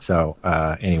 So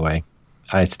anyway,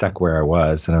 I stuck where I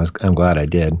was, and I'm glad I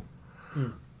did.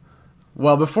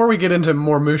 Well, before we get into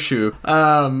more Mushu,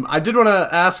 I did want to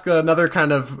ask another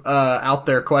kind of out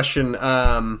there question.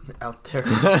 Out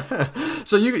there.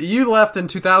 So you left in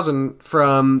 2000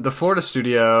 from the Florida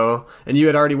studio, and you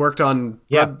had already worked on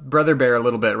Brother Bear a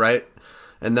little bit, right?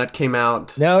 And that came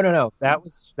out. No. That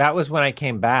was when I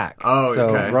came back. Oh, so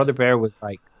okay. Brother Bear was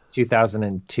like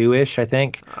 2002-ish, I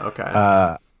think.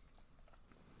 Okay.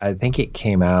 I think it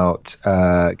came out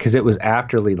because it was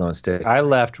after Lilo and Stitch. I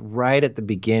left right at the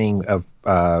beginning of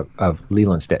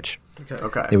Lilo and Stitch.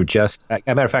 Okay. They were just, as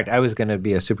a matter of fact, I was going to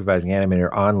be a supervising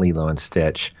animator on Lilo and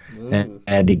Stitch, and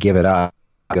had to give it up,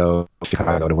 go to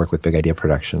Chicago to work with Big Idea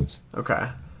Productions. Okay.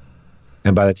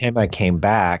 And by the time I came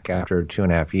back after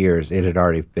 2.5 years, it had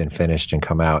already been finished and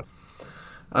come out.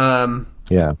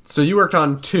 Yeah. So you worked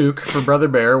on Took for Brother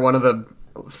Bear, one of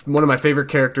my favorite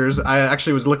characters. I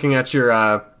actually was looking at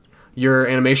your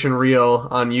animation reel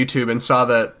on YouTube and saw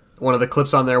that one of the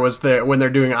clips on there was when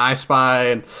they're doing I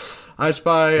Spy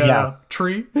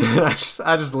Tree. I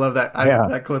just love that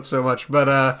that clip so much.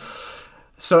 But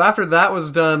so after that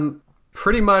was done,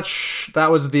 pretty much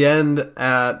that was the end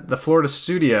at the Florida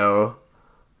studio.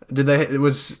 It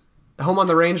was Home on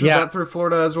the Range, was that through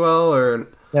Florida as well, or?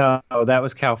 No, that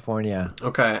was California.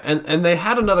 Okay, and they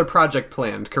had another project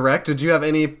planned, correct? Did you have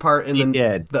any part in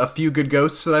the A Few Good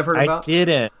Ghosts that I've heard about? I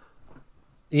didn't.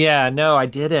 Yeah, no, I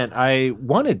didn't. I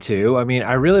wanted to. I mean,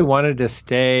 I really wanted to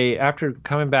stay. After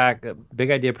coming back, Big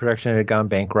Idea Production had gone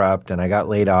bankrupt, and I got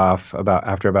laid off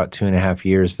after about 2.5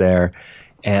 years there.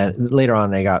 And later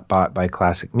on, they got bought by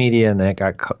Classic Media, and then it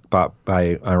got bought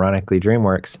by, ironically,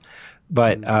 DreamWorks.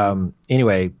 But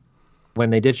anyway,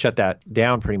 when they did shut that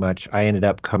down, pretty much, I ended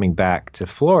up coming back to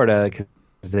Florida because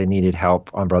they needed help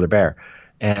on Brother Bear.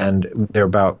 And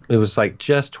it was like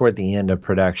just toward the end of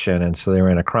production, and so they were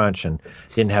in a crunch and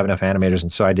didn't have enough animators,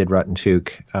 and so I did Rut and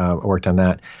Took, worked on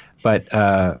that. But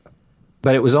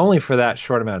it was only for that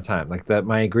short amount of time. Like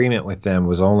my agreement with them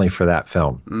was only for that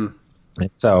film. And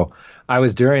so I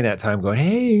was during that time going,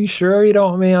 "Hey, you sure you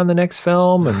don't want me on the next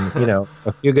film?" And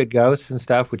A Few Good Ghosts and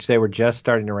stuff, which they were just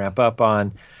starting to ramp up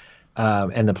on.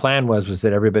 And the plan was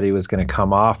that everybody was going to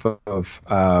come off of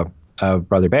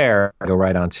Brother Bear and go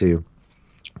right onto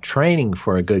training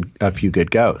for a Few Good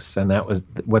Ghosts. And that was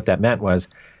what that meant, was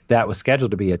that was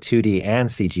scheduled to be a 2D and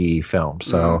CG film.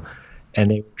 So, and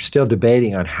they were still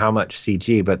debating on how much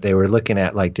CG, but they were looking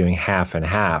at like doing half and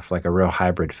half, like a real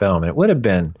hybrid film. And it would have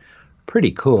been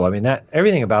pretty cool. I mean,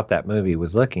 everything about that movie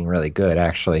was looking really good,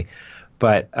 actually.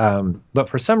 But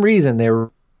for some reason, they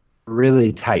were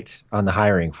really tight on the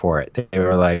hiring for it. They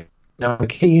were like, "No,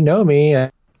 okay, you know me.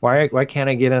 Why can't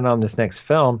I get in on this next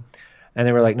film?" And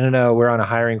they were like, "No, we're on a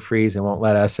hiring freeze and won't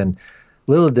let us." And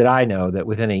little did I know that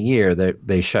within a year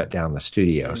they shut down the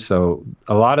studio. So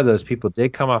a lot of those people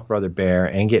did come off Brother Bear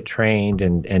and get trained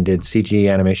and did CG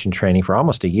animation training for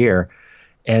almost a year,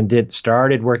 and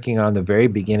started working on the very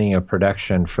beginning of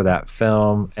production for that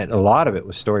film. And a lot of it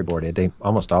was storyboarded,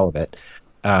 almost all of it.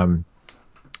 And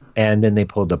then they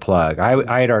pulled the plug.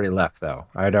 I had already left, though.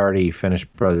 I had already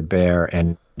finished Brother Bear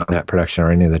and on that production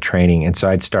or any of the training. And so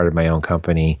I'd started my own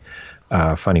company,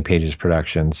 Funny Pages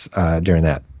Productions, during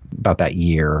about that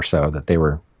year or so that they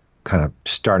were kind of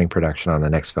starting production on the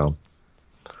next film.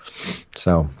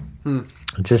 So it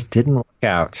just didn't work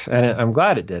out. And I'm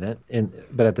glad it didn't.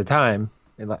 But at the time,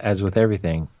 as with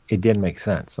everything, it didn't make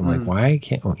sense. I'm like, why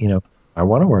can't, I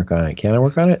want to work on it. Can I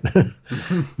work on it?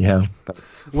 Yeah.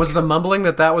 Was the mumbling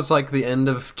that was like the end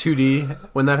of 2D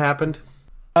when that happened?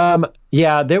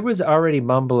 Yeah, there was already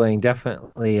mumbling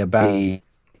definitely about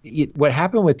what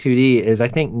happened with 2D is I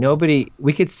think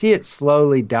we could see it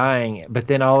slowly dying, but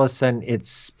then all of a sudden it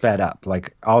sped up.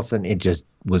 Like all of a sudden it just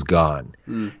was gone.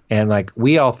 And like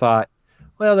we all thought,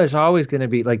 well, there's always going to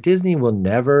be, like, Disney will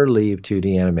never leave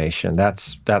 2D animation.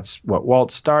 That's what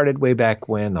Walt started way back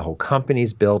when. The whole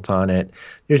company's built on it.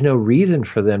 There's no reason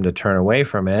for them to turn away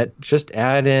from it. Just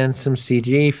add in some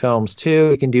CG films too.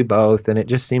 You can do both. And it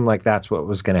just seemed like that's what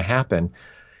was going to happen.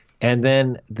 And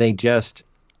then they just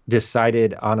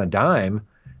decided on a dime,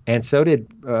 and so did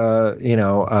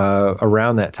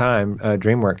around that time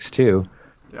DreamWorks too.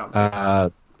 Yeah.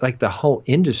 Like the whole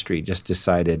industry just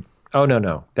decided, oh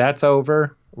no, that's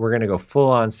over. We're going to go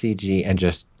full on CG and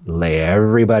just lay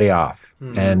everybody off.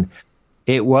 And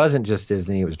it wasn't just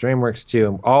Disney, it was DreamWorks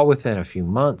too, all within a few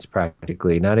months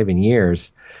practically, not even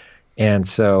years. And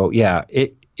so yeah,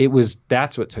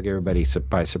 that's what took everybody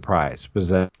by surprise, was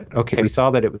that, okay, we saw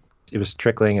that it was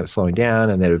trickling, it was slowing down,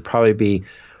 and that it would probably be,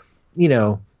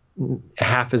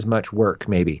 half as much work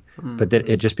maybe. But that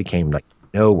it just became like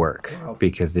no work. Wow.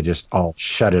 Because they just all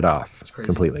shut it off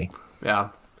completely. Yeah.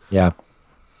 Yeah.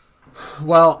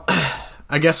 Well,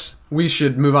 I guess we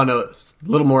should move on to a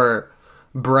little more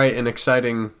bright and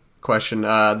exciting question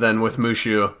than with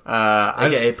Mushu.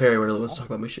 Okay, Perry, let's talk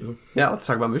about Mushu. Yeah, let's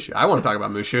talk about Mushu. I want to talk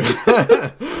about Mushu.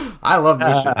 I love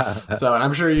Mushu. So, and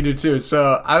I'm sure you do too.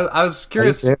 So I was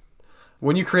curious,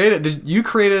 when you created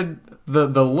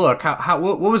the look,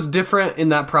 what was different in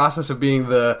that process of being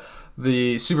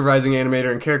the supervising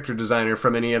animator and character designer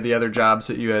from any of the other jobs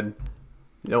that you had,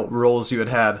 roles you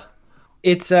had?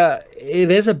 It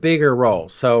is a bigger role.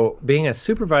 So being a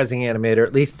supervising animator,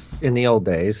 at least in the old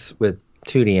days with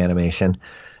 2D animation,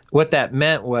 what that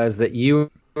meant was that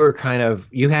you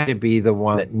had to be the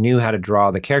one that knew how to draw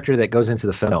the character that goes into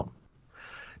the film.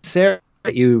 Sarah,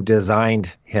 you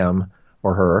designed him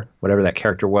or her, whatever that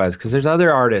character was, because there's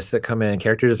other artists that come in,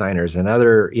 character designers and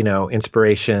other,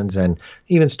 inspirations, and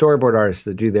even storyboard artists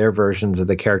that do their versions of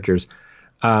the characters.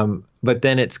 But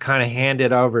then it's kind of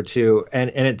handed over to,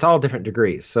 and it's all different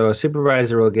degrees. So a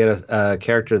supervisor will get a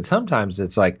character that sometimes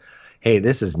it's like, hey,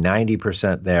 this is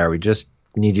 90% there. We just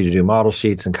need you to do model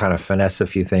sheets and kind of finesse a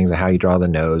few things and how you draw the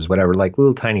nose, whatever, like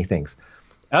little tiny things.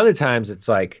 Other times it's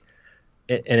like,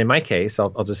 and in my case,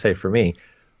 I'll just say for me,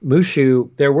 Mushu,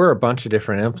 there were a bunch of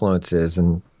different influences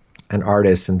and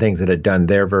artists and things that had done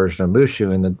their version of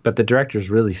Mushu, but the directors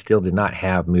really still did not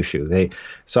have Mushu.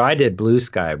 So I did Blue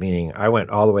Sky, meaning I went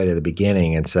all the way to the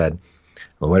beginning and said,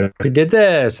 well, what if we did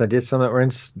this? I did some that were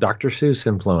in Dr. Seuss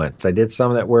influenced. I did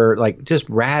some that were like just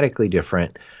radically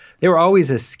different. They were always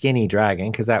a skinny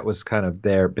dragon because that was kind of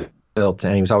their built,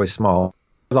 and he was always small.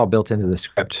 It was all built into the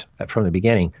script from the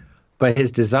beginning. But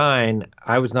his design,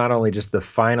 I was not only just the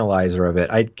finalizer of it,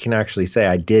 I can actually say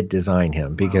I did design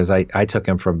him because I took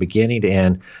him from beginning to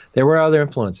end. There were other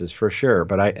influences for sure,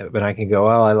 but I can go,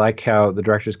 well, I like how the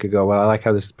directors could go, well, I like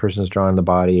how this person's drawing the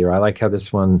body, or I like how this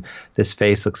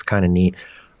face looks kind of neat.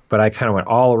 But I kind of went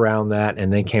all around that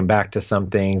and then came back to some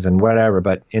things and whatever.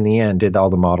 But in the end, did all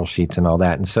the model sheets and all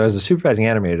that. And so as a supervising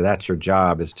animator, that's your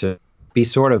job, is to be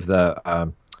sort of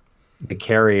the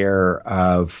carrier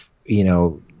of,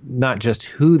 not just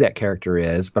who that character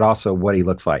is, but also what he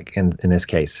looks like in this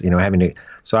case, having to,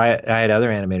 so I had other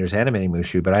animators animating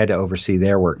Mushu, but I had to oversee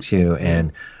their work too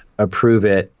and approve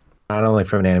it, not only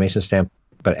from an animation standpoint,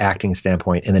 but acting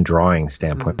standpoint and then drawing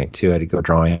standpoint too. I had to go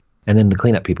drawing, and then the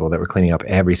cleanup people that were cleaning up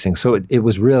everything. So it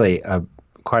was really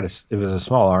it was a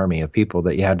small army of people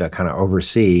that you had to kind of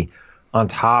oversee on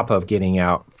top of getting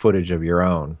out footage of your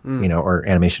own, or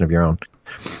animation of your own.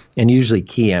 And usually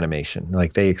key animation,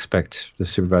 like they expect the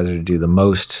supervisor to do the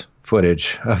most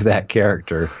footage of that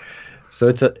character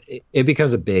So it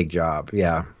becomes a big job.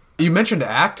 Yeah. You mentioned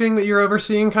acting that you're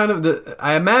overseeing, kind of.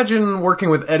 I imagine working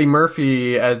with Eddie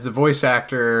Murphy as the voice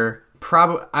actor.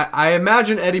 I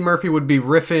imagine Eddie Murphy would be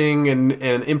riffing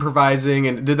and improvising.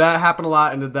 And did that happen a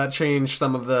lot? And did that change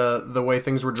some of the way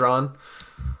things were drawn?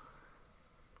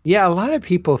 Yeah, a lot of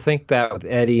people think that with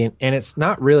Eddie, and it's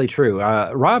not really true.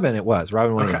 Robin Williams.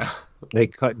 Okay. They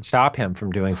couldn't stop him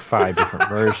from doing 5 different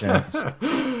versions,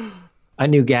 a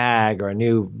new gag or a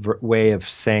new way of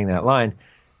saying that line.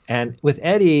 And with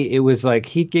Eddie, it was like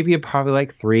he'd give you probably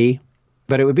like 3,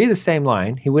 but it would be the same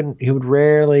line. He would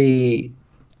rarely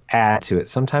add to it.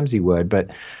 Sometimes he would,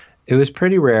 but it was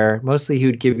pretty rare. Mostly he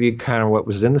would give you kind of what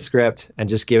was in the script and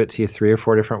just give it to you 3 or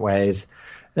 4 different ways.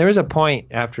 There was a point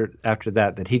after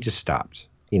that he just stopped.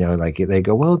 You know, like they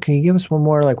go, well, can you give us one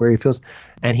more, like where he feels,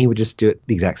 and he would just do it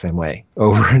the exact same way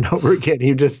over and over again.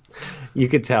 You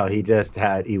could tell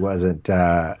he wasn't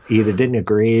either didn't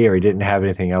agree or he didn't have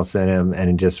anything else in him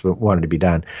and just wanted to be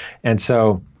done. And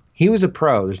so he was a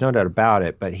pro. There's no doubt about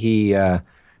it. But he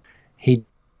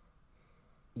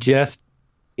just,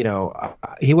 you know,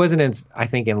 he wasn't I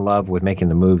think in love with making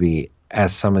the movie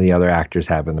as some of the other actors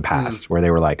have in the past, where they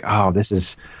were like, oh, this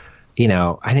is. You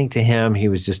know, I think to him, he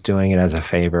was just doing it as a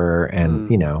favor. And,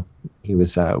 you know, he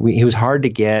was hard to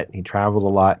get. He traveled a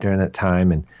lot during that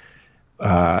time.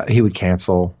 And he would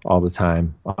cancel all the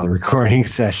time on the recording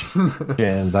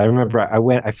sessions. I remember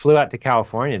I flew out to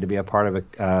California to be a part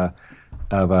of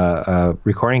a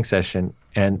recording session.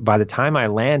 And by the time I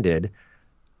landed,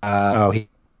 he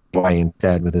was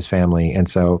instead with his family. And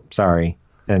so, sorry.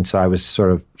 And so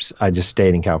I just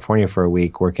stayed in California for a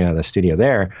week working out of the studio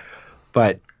there.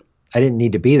 But I didn't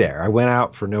need to be there. I went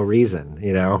out for no reason,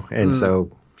 you know, and so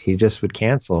he just would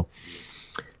cancel.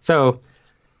 So,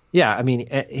 yeah, I mean,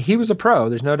 he was a pro.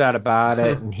 There's no doubt about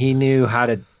it, and he knew how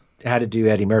to do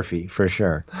Eddie Murphy for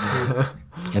sure,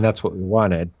 and that's what we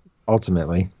wanted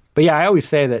ultimately. But yeah, I always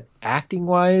say that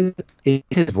acting-wise, it's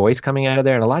his voice coming out of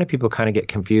there, and a lot of people kind of get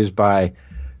confused by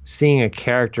seeing a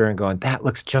character and going, "That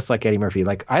looks just like Eddie Murphy."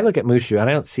 Like I look at Mushu, and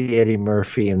I don't see Eddie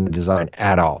Murphy in the design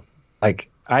at all. Like.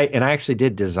 I actually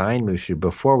did design Mushu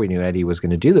before we knew Eddie was going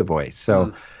to do the voice.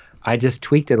 So I just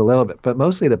tweaked it a little bit, but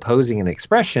mostly the posing and the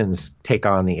expressions take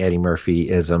on the Eddie Murphy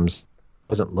isms.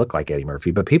 Doesn't look like Eddie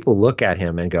Murphy, but people look at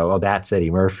him and go, oh, that's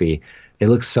Eddie Murphy. It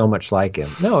looks so much like him.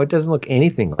 No, it doesn't look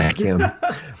anything like him.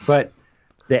 But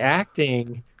the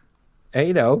acting,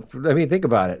 you know, I mean, think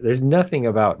about it. There's nothing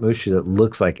about Mushu that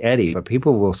looks like Eddie, but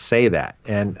people will say that.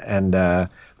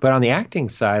 But on the acting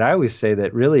side, I always say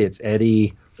that really it's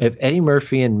Eddie. If Eddie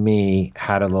Murphy and me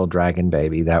had a little dragon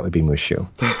baby, that would be Mushu,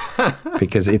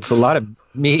 because it's a lot of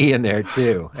me in there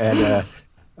too. And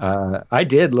I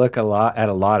did look at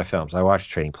a lot of films. I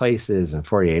watched Trading Places and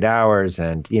 48 Hours,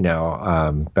 and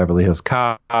Beverly Hills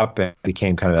Cop, and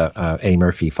became kind of a Eddie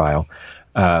Murphy file,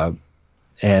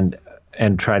 and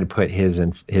tried to put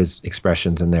his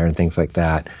expressions in there and things like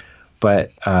that.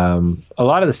 But a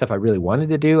lot of the stuff I really wanted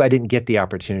to do, I didn't get the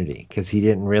opportunity because he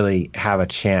didn't really have a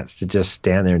chance to just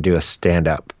stand there and do a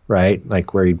stand-up, right?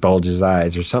 Like where he'd bulge his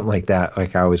eyes or something like that,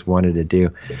 like I always wanted to do.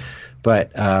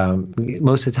 But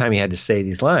most of the time he had to say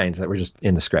these lines that were just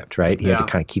in the script, right? He had to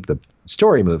kind of keep the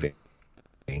story moving.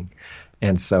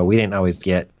 And so we didn't always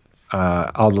get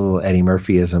all the little Eddie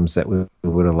Murphy-isms that we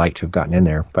would have liked to have gotten in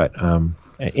there. But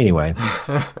anyway,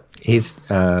 he's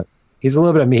a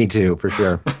little bit of me too, for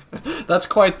sure. That's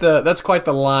quite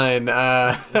the line.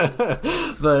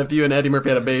 If you and Eddie Murphy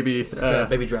had a baby,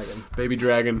 baby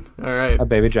dragon. All right, a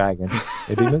baby dragon.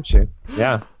 Baby Mushu.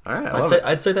 Yeah. All right.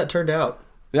 I'd say that turned out.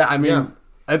 Yeah, I mean,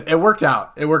 it worked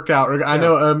out. I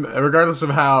know, regardless of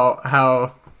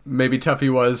how maybe tough he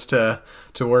was to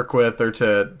work with or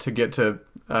to get to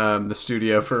the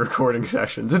studio for recording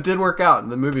sessions, it did work out,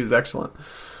 and the movie is excellent.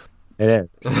 It is.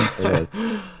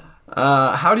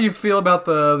 How do you feel about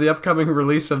the upcoming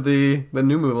release of the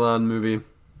new Mulan movie?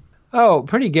 Oh,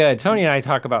 pretty good. Tony and I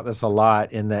talk about this a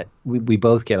lot in that we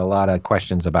both get a lot of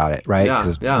questions about it, right?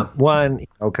 Yeah. One,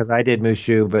 because I did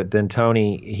Mushu, but then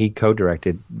Tony, he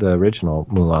co-directed the original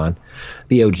Mulan,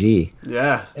 the OG.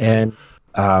 Yeah. And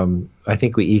I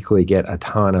think we equally get a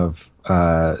ton of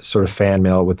sort of fan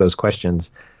mail with those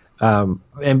questions.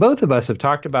 And both of us have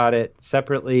talked about it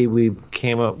separately. We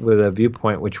came up with a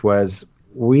viewpoint, which was,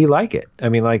 we like it. I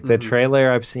mean, like the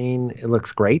trailer I've seen, it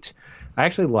looks great. I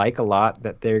actually like a lot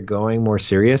that they're going more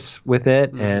serious with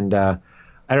it. And I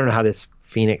don't know how this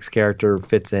Phoenix character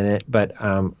fits in it, but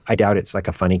I doubt it's like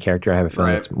a funny character. I have a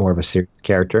feeling it's more of a serious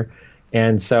character.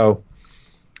 And so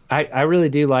I really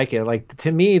do like it. Like,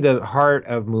 to me, the heart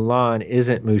of Mulan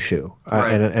isn't Mushu.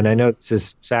 And I know this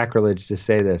is sacrilege to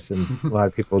say this, and a lot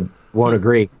of people won't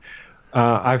agree.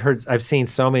 I've seen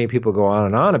so many people go on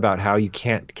and on about how you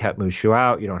can't cut Mushu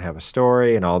out, you don't have a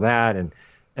story and all that, and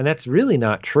that's really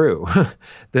not true.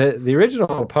 The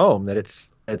original poem that it's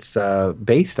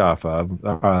based off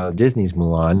of, Disney's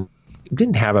Mulan,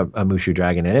 didn't have a Mushu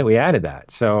dragon in it. We added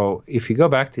that. So if you go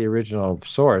back to the original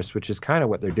source, which is kind of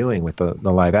what they're doing with the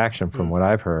live action, from what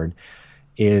I've heard,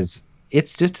 is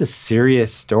it's just a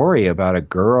serious story about a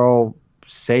girl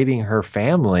saving her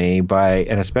family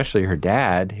and especially her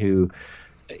dad, who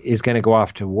is going to go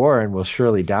off to war and will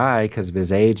surely die because of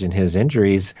his age and his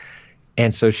injuries.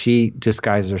 And so she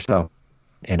disguises herself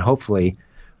and hopefully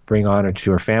bring honor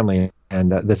to her family.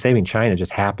 And the saving China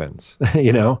just happens,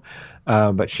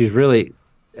 but she's really,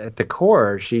 at the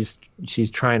core, she's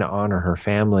trying to honor her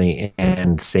family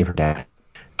and save her dad.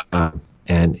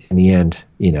 And in the end,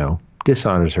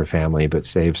 dishonors her family, but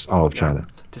saves all of China.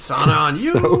 Dishonor on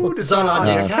you, dishonor on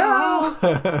your cow.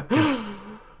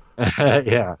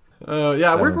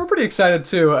 Yeah. We're pretty excited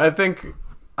too. I think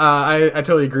I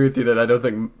totally agree with you that I don't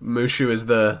think Mushu is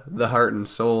the heart and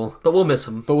soul, but we'll miss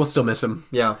him. But we'll still miss him.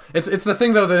 Yeah, it's the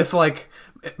thing though that if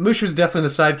Mushu's definitely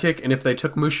the sidekick, and if they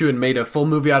took Mushu and made a full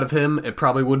movie out of him, it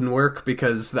probably wouldn't work,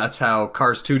 because that's how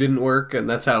Cars 2 didn't work, and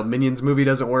that's how Minions movie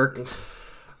doesn't work.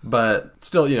 But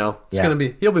still, he'll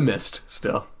be missed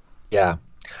still. Yeah.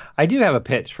 I do have a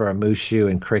pitch for a Mushu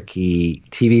and Cricky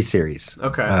TV series.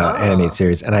 Okay. Animated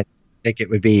series, and I think it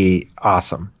would be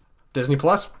awesome. Disney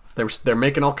Plus, they're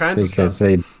making all kinds of stuff.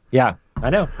 I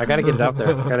know. I got to get it out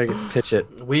there. Got to pitch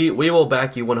it. We will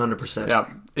back you 100%. Yeah,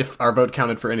 if our vote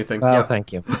counted for anything. Oh,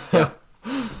 thank you. Yeah.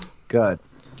 Good.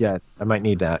 Yeah, I might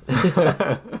need that.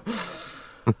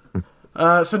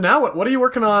 So now what are you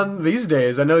working on these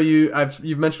days? I know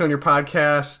you've mentioned on your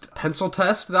podcast Pencil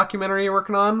Test documentary you're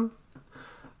working on.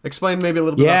 Explain maybe a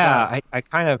little bit about that.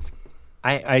 Yeah,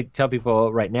 I tell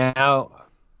people right now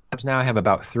I have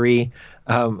about 3,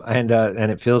 and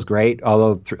it feels great,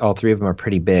 although all 3 of them are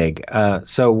pretty big.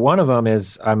 So one of them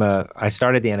is I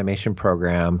started the animation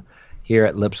program here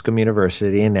at Lipscomb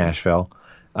University in Nashville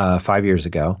 5 years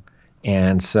ago.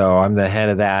 And so I'm the head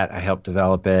of that. I help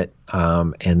develop it,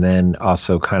 and then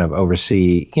also kind of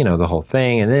oversee, the whole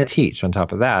thing, and then teach on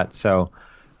top of that. So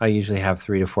I usually have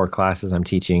 3 to 4 classes I'm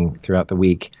teaching throughout the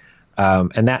week.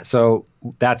 And that's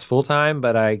full time,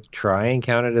 but I try and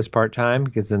count it as part time,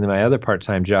 because then my other part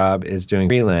time job is doing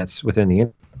freelance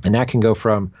within and that can go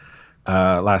from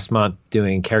last month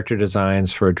doing character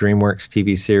designs for a DreamWorks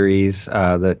TV series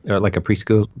like a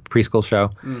preschool show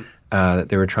that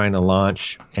they were trying to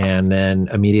launch, and then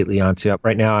immediately onto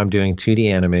right now I'm doing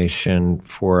 2D animation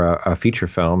for a feature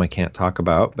film I can't talk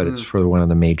about, but it's for one of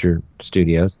the major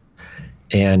studios,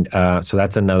 and so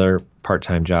that's another part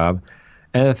time job.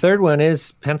 And the third one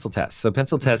is Pencil Test. So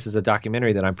Pencil Test is a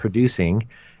documentary that I'm producing,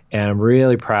 and I'm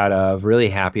really proud of, really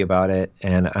happy about it.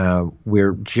 And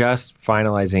we're just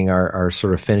finalizing our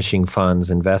sort of finishing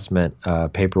funds investment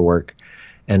paperwork,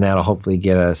 and that'll hopefully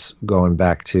get us going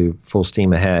back to full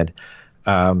steam ahead.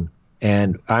 And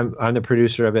I'm the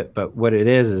producer of it, but what it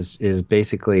is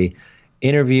basically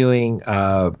interviewing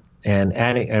and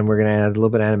adding, and we're going to add a little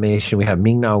bit of animation. We have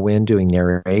Ming-Na Wen doing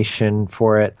narration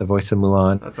for it, the voice of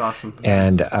Mulan. That's awesome.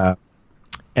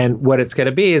 And what it's going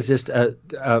to be is just a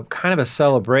kind of a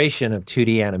celebration of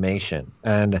 2D animation.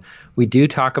 And we do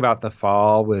talk about the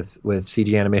fall with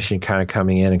CG animation kind of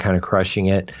coming in and kind of crushing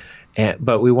it.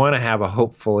 But we want to have a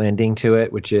hopeful ending to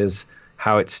it, which is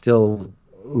how it's still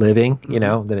living,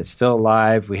 that it's still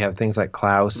alive. We have things like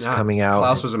Klaus coming out.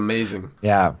 Klaus was amazing.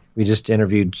 Yeah. We just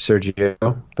interviewed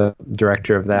Sergio, the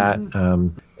director of that.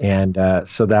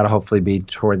 So that'll hopefully be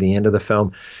toward the end of the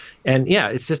film. And yeah,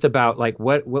 it's just about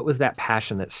what was that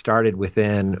passion that started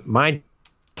within my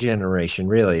generation,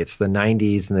 really. It's the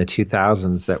 90s and the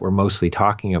 2000s that we're mostly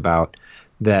talking about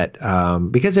that,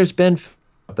 because there's been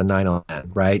the 9/11,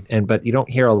 right? But you don't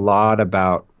hear a lot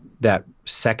about that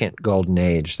second golden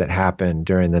age that happened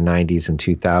during the 90s and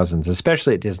 2000s,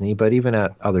 especially at Disney, but even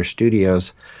at other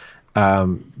studios.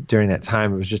 During that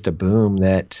time, it was just a boom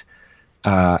that,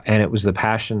 and it was the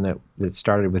passion that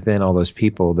started within all those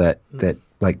people that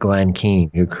like Glenn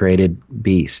Keane, who created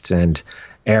Beast and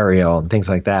Ariel and things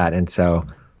like that. And so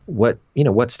what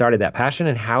started that passion,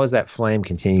 and how is that flame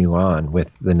continue on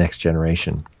with the next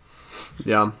generation?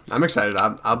 Yeah, I'm excited.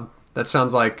 That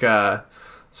sounds like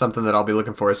something that I'll be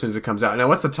looking for as soon as it comes out. Now,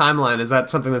 what's the timeline? Is that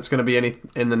something that's going to be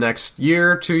in the next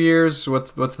year, 2 years?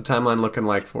 What's the timeline looking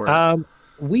like for it?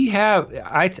 We have,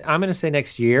 I'm going to say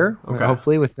next year, okay.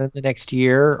 Hopefully within the next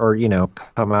year, or,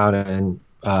 come out in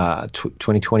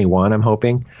 2021, I'm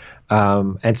hoping.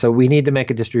 And so we need to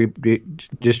make a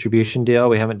distribution deal.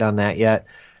 We haven't done that yet.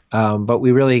 But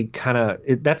we really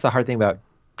that's the hard thing about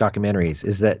documentaries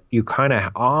is that you kind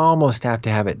of almost have to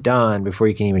have it done before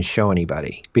you can even show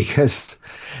anybody, because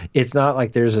it's not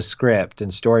like there's a script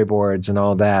and storyboards and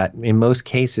all that. In most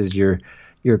cases, you're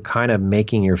kind of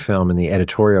making your film in the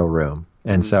editorial room.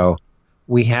 And so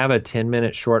we have a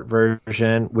 10-minute short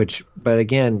version, but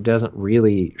again, doesn't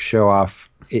really show off.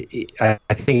 I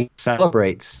think it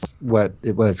celebrates what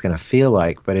it's going to feel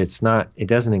like, but it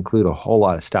doesn't include a whole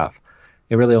lot of stuff.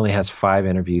 It really only has 5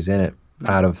 interviews in it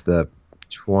out of the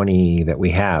 20 that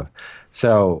we have.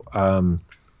 So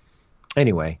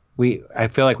anyway, I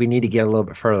feel like we need to get a little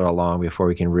bit further along before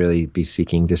we can really be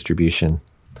seeking distribution.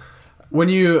 When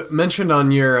you mentioned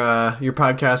on your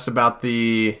podcast about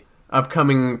the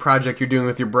upcoming project you're doing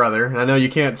with your brother, and I know you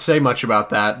can't say much about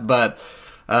that, but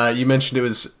you mentioned it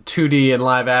was 2D and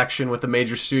live action with a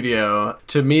major studio.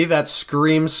 To me, that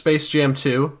screams Space Jam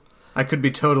 2. I could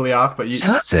be totally off, but you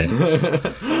does it?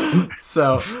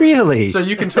 So really? So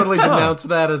you can totally denounce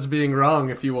that as being wrong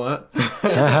if you want.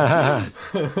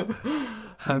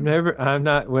 I'm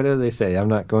not. What do they say? I'm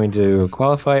not going to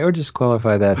qualify or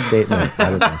disqualify that statement. I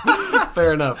don't know.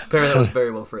 Fair enough. Apparently, that was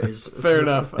very well phrased. Fair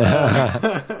enough.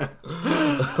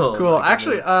 Cool.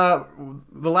 Actually,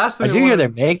 the last thing I do hear they're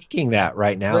making that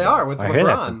right now. They are with LeBron. I hear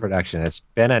that's in production. It's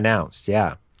been announced.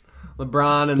 Yeah.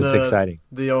 LeBron and exciting.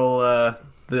 The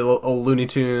old Looney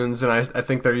Tunes, and I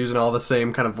think they're using all the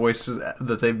same kind of voices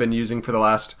that they've been using for the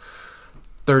last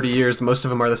 30 years. Most of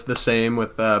them are the same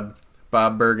with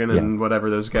Bob Bergen and whatever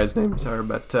those guys' names are.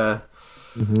 But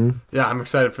yeah, I'm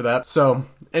excited for that. So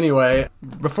anyway,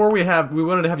 before we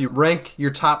wanted to have you rank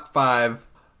your top five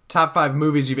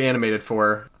movies you've animated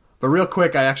for. But real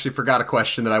quick, I actually forgot a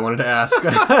question that I wanted to ask,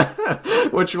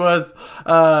 which was,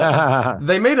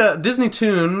 they made a Disney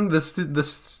Toon,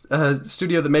 the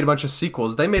studio that made a bunch of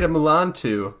sequels. They made a Mulan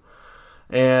 2,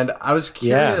 and I was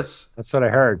curious. Yeah, that's what I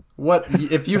heard. What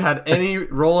if you had any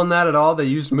role in that at all? They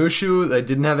used Mushu. They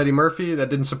didn't have Eddie Murphy. That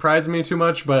didn't surprise me too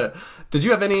much. But did you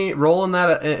have any role in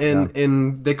that?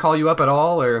 In they call you up at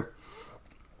all, or?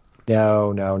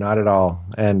 No, not at all.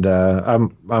 And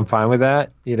I'm fine with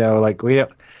that. You know, like we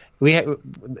had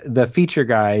the feature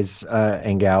guys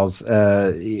and gals. We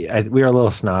were a little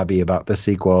snobby about the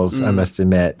sequels. I must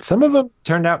admit, some of them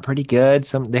turned out pretty good.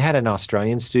 They had an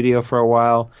Australian studio for a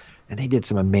while, and they did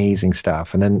some amazing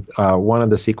stuff. And then one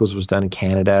of the sequels was done in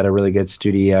Canada at a really good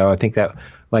studio. I think that,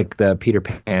 like the Peter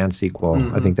Pan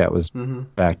sequel, I think that was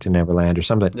Back to Neverland or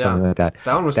something like that.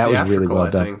 That one was theatrical, really well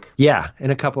done. I think. Yeah,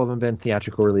 and a couple of them been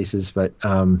theatrical releases, but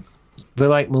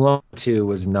like Mulan 2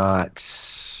 was not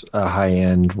a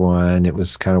high-end one. It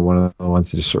was kind of one of the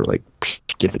ones that just sort of like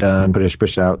get it done,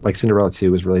 push it out. Like Cinderella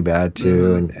 2 was really bad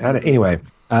too. And anyway,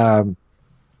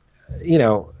 you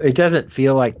know, it doesn't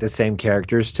feel like the same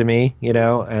characters to me, you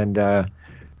know, and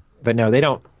but no, they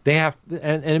don't. They have,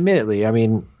 and admittedly, I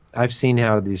mean, I've seen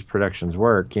how these productions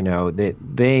work. You know,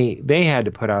 they had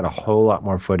to put out a whole lot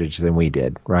more footage than we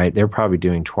did, right? They're probably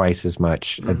doing twice as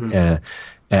much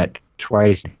at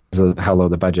twice how low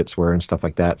the budgets were and stuff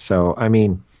like that. So, I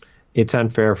mean, it's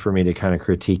unfair for me to kind of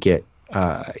critique it,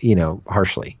 you know,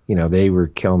 harshly. You know, they were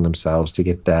killing themselves to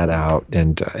get that out,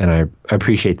 and I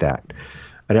appreciate that.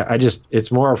 I just,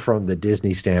 it's more from the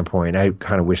Disney standpoint. I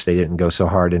kind of wish they didn't go so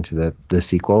hard into the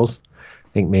sequels.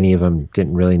 I think many of them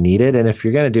didn't really need it. And if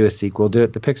you're going to do a sequel, do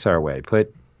it the Pixar way.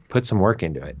 Put some work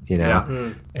into it, you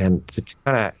know, and to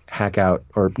kind of hack out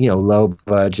or, you know, low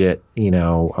budget, you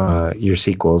know, your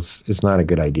sequels is not a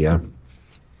good idea.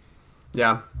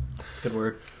 Yeah. Good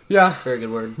word. Yeah. Very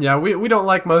good word. Yeah, we don't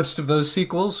like most of those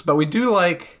sequels, but we do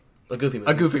like a Goofy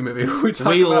movie. A Goofy movie.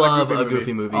 We love a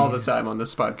Goofy movie all the time on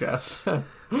this podcast.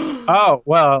 Oh,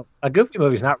 well, a Goofy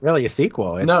movie is not really a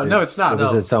sequel. It's not. It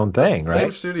was its own thing, right?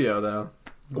 Same studio, though.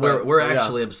 We're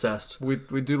actually obsessed. We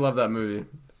do love that movie.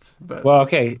 But. Well,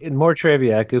 okay, more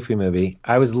trivia, Goofy movie.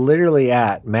 I was literally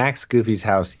at Max Goofy's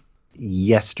house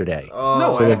yesterday. Oh,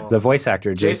 no so way. The voice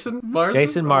actor, Jason Marsden?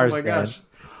 Jason Marsden. Oh, my gosh.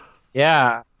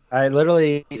 Yeah,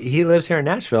 he lives here in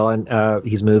Nashville, and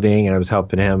he's moving, and I was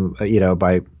helping him, you know,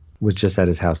 was just at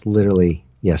his house literally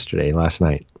last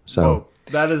night. So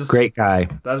that is great guy.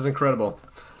 That is incredible.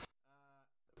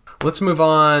 Let's move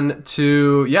on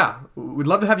to, we'd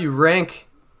love to have you rank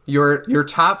your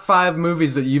top 5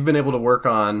 movies that you've been able to work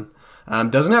on.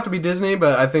 Doesn't have to be Disney,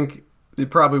 but I think it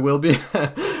probably will be.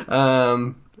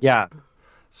 Yeah.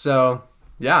 So,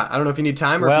 I don't know if you need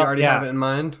time or if you already have it in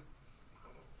mind.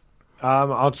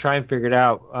 I'll try and figure it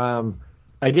out.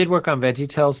 I did work on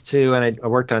VeggieTales too, and I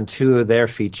worked on 2 of their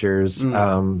features.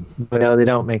 But no, they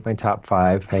don't make my top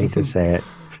 5. I hate to say it.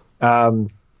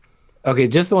 Okay,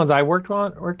 just the ones I worked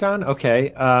on.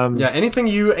 Okay. Yeah, anything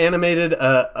you animated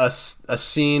a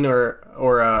scene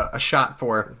or a shot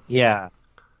for. Yeah.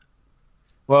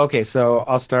 Well, okay, so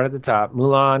I'll start at the top.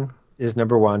 Mulan is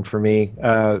number one for me.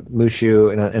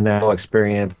 Mushu and that whole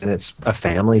experience, and it's a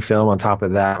family film on top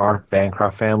of that. Our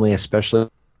Bancroft family, especially,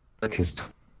 because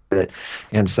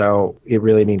and so it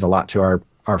really means a lot to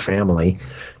our family.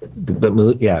 But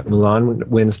Mulan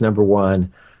wins number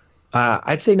one.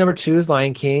 I'd say number two is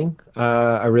Lion King.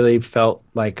 I really felt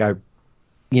like I,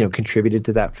 contributed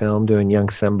to that film doing young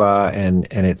Simba, and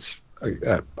it's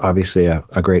obviously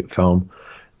a great film.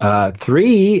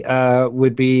 Three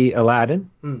would be Aladdin.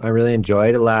 I really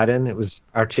enjoyed Aladdin. It was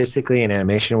artistically and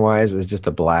animation-wise, it was just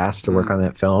a blast to work on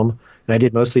that film. And I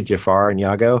did mostly Jafar and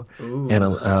Iago, and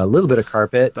a little bit of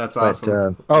Carpet. That's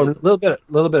awesome. A little bit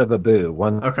of Abu.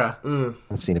 One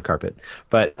scene of Carpet,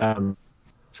 but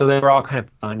so they were all kind of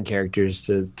fun characters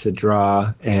to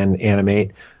draw and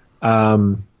animate.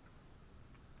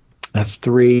 That's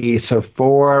three. So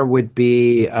four would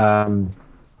be. I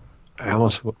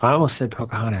almost said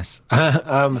Pocahontas,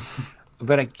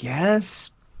 but I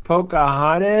guess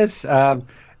Pocahontas,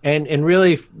 and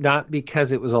really not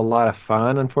because it was a lot of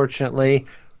fun, unfortunately,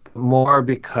 more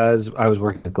because I was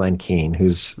working with Glenn Keane,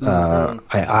 who's I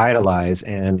idolize,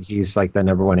 and he's like the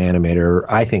number one animator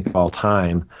I think of all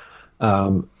time,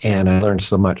 and I learned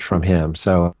so much from him.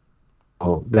 So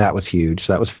that was huge.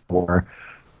 So that was four.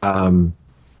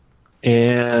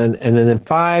 And then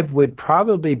five would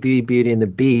probably be Beauty and the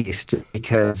Beast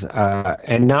because,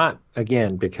 and not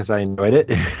again because I enjoyed it.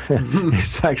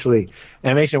 It's actually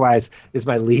animation-wise is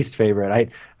my least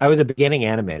favorite. I was a beginning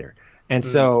animator, and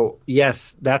so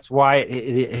yes, that's why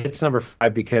it hits number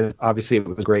five because obviously it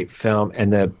was a great film,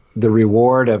 and the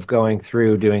reward of going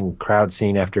through doing crowd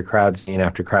scene after crowd scene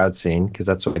after crowd scene, because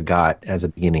that's what I got as a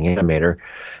beginning animator,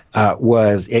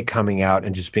 was it coming out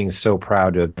and just being so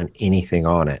proud to have done anything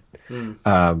on it.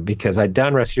 Because I'd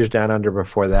done Rescuers Down Under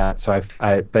before that, so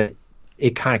but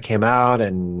it kind of came out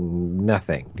and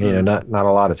nothing, not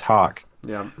a lot of talk.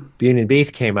 Yeah, Beauty and the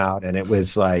Beast came out and it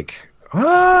was like,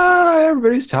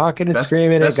 everybody's talking and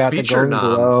screaming. It got the Golden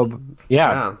Globe.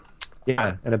 Yeah,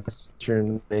 and a Best Feature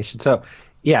Animation. So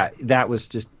yeah, that was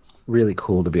just really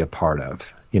cool to be a part of.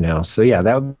 So yeah,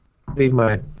 that would be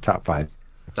my top five.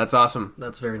 That's awesome.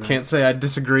 That's very nice. Can't say I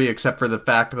disagree, except for the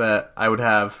fact that I would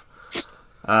have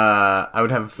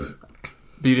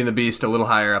Beauty and the Beast a little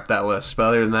higher up that list, but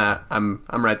other than that, I'm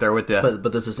right there with you.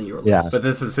 But this isn't your list. Yeah. But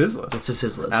this is his list. This is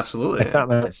his list. Absolutely. It's not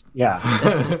my list.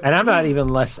 Yeah. And I'm not even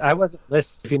list. I wasn't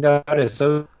list. If you notice,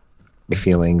 so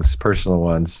feelings, personal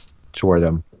ones toward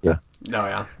them. Yeah. No,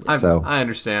 yeah. I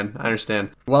understand.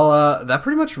 Well, that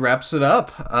pretty much wraps it up.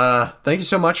 Thank you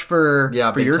so much for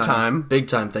your time. Big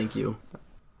time. Thank you.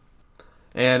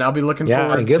 And I'll be looking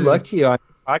forward and good luck to you on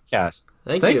your podcast.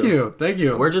 Thank you.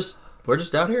 We're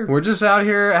just out here. We're just out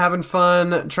here having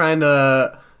fun, trying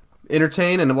to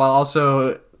entertain, and while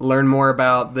also learn more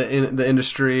about the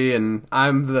industry. And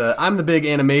I'm the big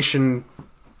animation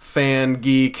fan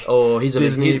geek. Oh, he's a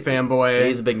Disney fanboy.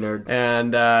 He's a big nerd,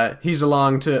 and he's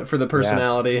along for the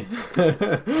personality.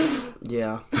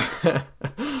 Yeah.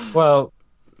 Well,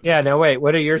 yeah. No, wait.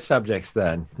 What are your subjects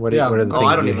then? What are the things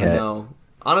I don't you even hit? know.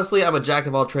 Honestly, I'm a jack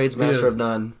of all trades, master of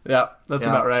none. Yeah, that's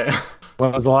about right.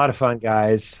 Well, it was a lot of fun,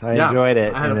 guys. I enjoyed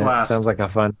it. I had a blast. It sounds like a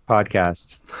fun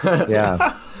podcast.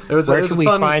 Yeah. Where can we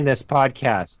find this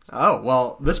podcast? Oh,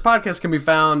 well, this podcast can be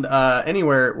found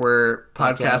anywhere where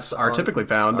podcasts are typically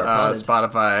found.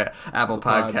 Spotify, Apple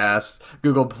Podcasts,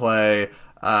 Google Play,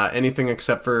 anything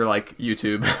except for like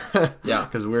YouTube. Yeah.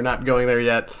 Because we're not going there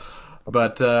yet.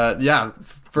 But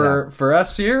for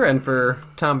us here and for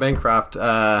Tom Bancroft,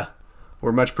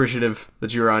 we're much appreciative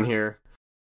that you were on here.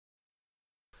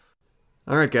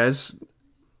 All right, guys.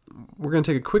 We're going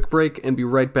to take a quick break and be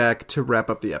right back to wrap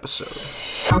up the episode.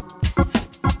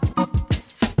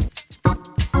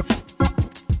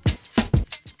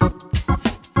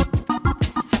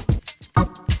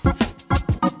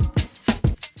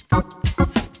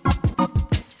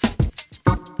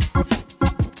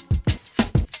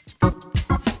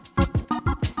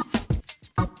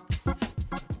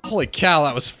 Holy cow,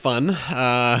 that was fun.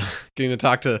 Getting to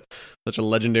talk to such a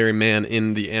legendary man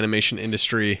in the animation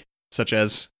industry, such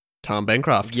as Tom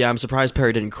Bancroft. Yeah, I'm surprised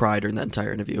Perry didn't cry during that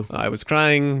entire interview. I was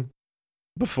crying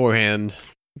beforehand,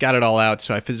 got it all out,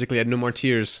 so I physically had no more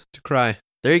tears to cry.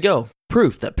 There you go.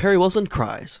 Proof that Perry Wilson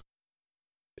cries.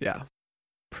 Yeah,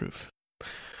 proof.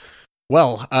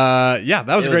 Well, that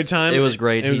was a great time. It was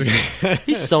great.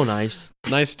 He's so nice.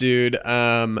 Nice dude.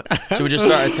 Should we just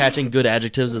start attaching good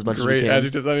adjectives as much as we can? Great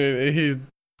adjectives. I mean,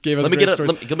 gave us Let me great get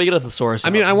stories. let me get a thesaurus. I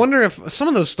mean, I wonder if some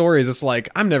of those stories, it's like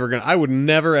I would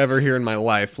never ever hear in my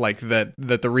life like that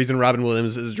the reason Robin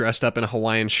Williams is dressed up in a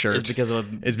Hawaiian shirt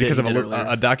is because of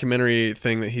a documentary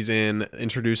thing that he's in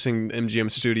introducing MGM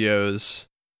Studios.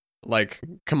 Like,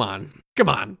 come on.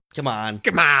 Yeah,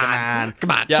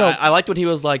 So, I liked when he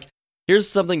was like, "Here's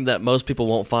something that most people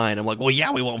won't find." I'm like, "Well,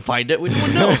 yeah, we won't find it. No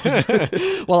one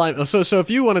knows." well, so if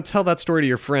you want to tell that story to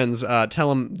your friends, tell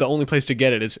them the only place to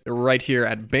get it is right here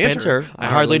at Banter. I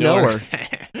hardly know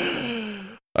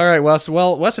her. All right, Wes.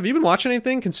 Well, Wes, have you been watching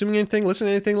anything, consuming anything, listening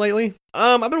to anything lately?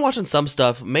 I've been watching some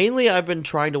stuff. Mainly, I've been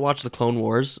trying to watch the Clone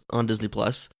Wars on Disney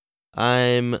Plus.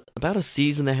 I'm about a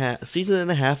season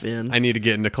and a half in. I need to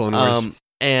get into Clone Wars.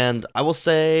 And I will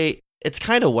say it's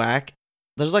kind of whack.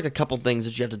 There's like a couple things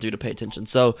that you have to do to pay attention.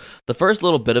 So the first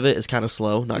little bit of it is kind of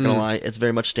slow, not gonna lie. It's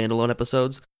very much standalone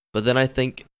episodes. But then I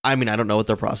don't know what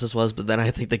their process was, but then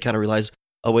I think they kind of realized,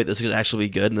 oh wait, this could actually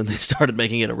be good, and then they started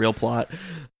making it a real plot.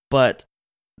 But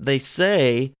they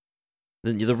say,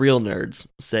 the real nerds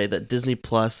say that Disney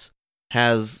Plus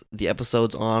has the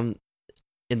episodes on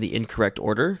in the incorrect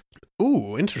order.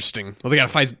 Ooh, interesting. Well, they got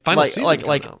a final season.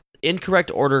 Like incorrect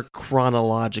order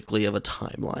chronologically of a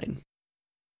timeline.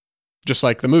 Just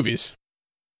like the movies.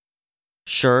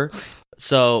 Sure.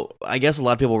 So I guess a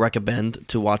lot of people recommend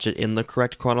to watch it in the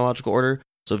correct chronological order.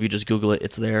 So if you just Google it,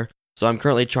 it's there. So I'm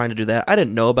currently trying to do that. I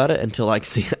didn't know about it until like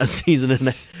a season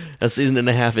and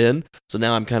a half in. So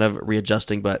now I'm kind of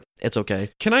readjusting, but it's okay.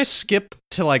 Can I skip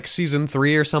to like season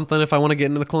 3 or something if I want to get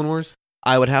into the Clone Wars?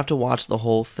 I would have to watch the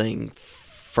whole thing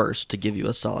first to give you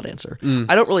a solid answer.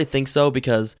 I don't really think so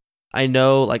because I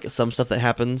know like some stuff that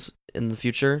happens in the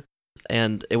future,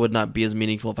 and it would not be as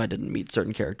meaningful if I didn't meet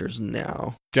certain characters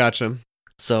now. Gotcha.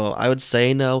 So I would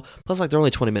say no. Plus, like, they're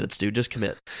only 20 minutes, dude. Just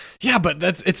commit. Yeah, but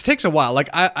it takes a while. Like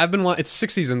I've been it's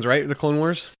 6 seasons, right? The Clone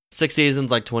Wars. 6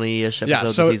 seasons, like 20-ish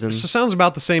episodes a season. So sounds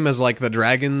about the same as like the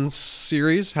Dragons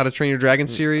series, How to Train Your Dragon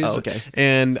series. Oh, okay.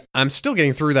 And I'm still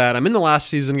getting through that. I'm in the last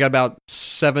season, got about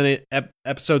 7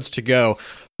 episodes to go,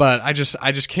 but I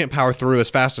just can't power through as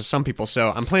fast as some people.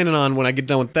 So I'm planning on when I get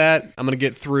done with that, I'm gonna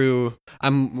get through.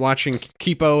 I'm watching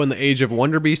Kipo and the Age of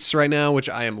Wonder Beasts right now, which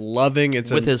I am loving.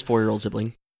 It's with his 4-year-old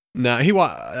sibling. No,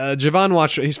 Javon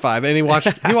watched. He's 5, and he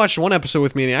watched one episode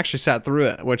with me, and he actually sat through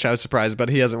it, which I was surprised. But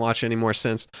he hasn't watched it anymore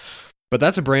since. But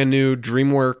that's a brand new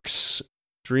DreamWorks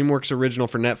original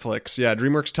for Netflix. Yeah,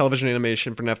 DreamWorks television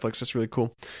animation for Netflix. That's really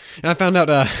cool. And I found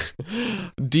out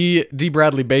D.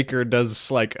 Bradley Baker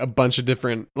does like a bunch of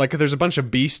different, like there's a bunch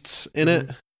of beasts in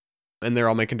it, and they're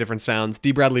all making different sounds.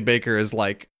 D. Bradley Baker is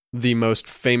like the most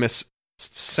famous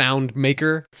sound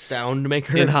maker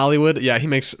in Hollywood. Yeah, he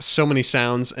makes so many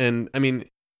sounds, and I mean,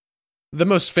 the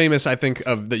most famous I think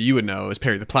of that you would know is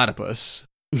Perry the Platypus.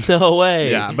 No way.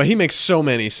 Yeah, but he makes so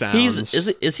many sounds.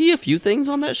 Is he a few things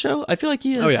on that show? I feel like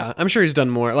he is. Oh yeah, I'm sure he's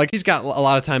done more. Like he's got a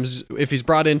lot of times if he's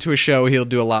brought into a show, he'll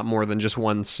do a lot more than just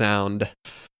one sound.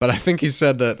 But I think he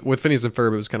said that with Phineas and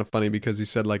Ferb, it was kind of funny because he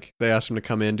said like they asked him to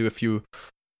come in, do a few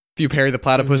Perry the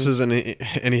Platypuses,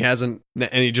 and he hasn't,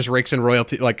 and he just rakes in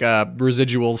royalty like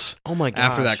residuals. Oh my gosh.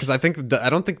 After that, because I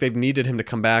don't think they've needed him to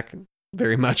come back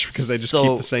very much because they just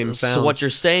keep the same sounds. So what you're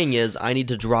saying is I need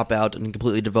to drop out and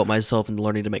completely devote myself into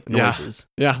learning to make noises.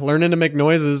 Yeah, learning to make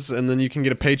noises, and then you can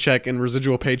get a paycheck and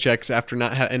residual paychecks after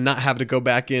not have to go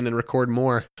back in and record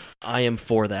more. I am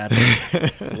for that.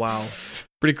 Wow.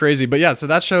 Pretty crazy. But yeah, so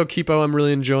that show, Kipo, I'm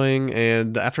really enjoying,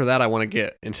 and after that I want to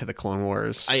get into the Clone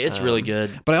Wars. It's really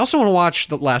good. But I also want to watch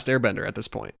The Last Airbender at this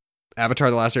point. Avatar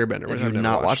The Last Airbender. Have you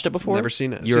not watched it before? Never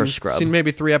seen it. You're a scrub. Seen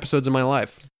maybe 3 episodes in my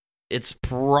life. It's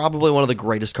probably one of the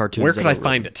greatest cartoons. Where could I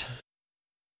find it?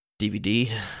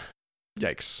 DVD.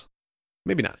 Yikes.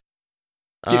 Maybe not.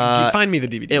 Find me the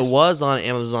DVDs. It was on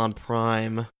Amazon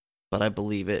Prime, but I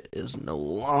believe it is no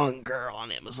longer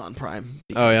on Amazon Prime.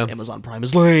 Because Amazon Prime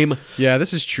is lame. Yeah,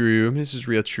 this is true. This is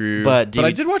real true. But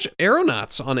I did watch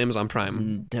Aeronauts on Amazon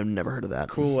Prime. I've never heard of that.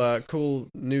 Cool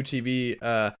new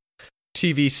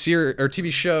TV series or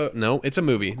TV show. No, it's a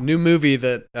movie. New movie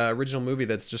original movie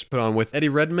that's just put on with Eddie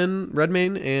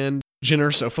Redmayne and Jen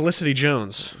Erso, Felicity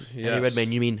Jones. Yes. Eddie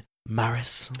Redmayne, you mean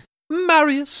Marius?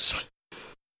 Marius.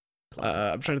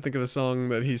 I'm trying to think of the song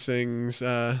that he sings.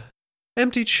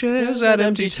 Empty chairs at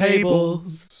empty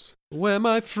tables, where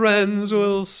my friends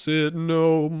will sit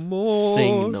no more.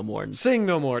 Sing no more. Sing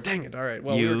no more. Dang it. All right.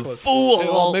 Well, you we were close. Fool.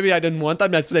 Well, maybe I didn't want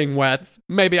them to sing, Wes.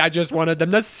 Maybe I just wanted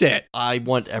them to sit. I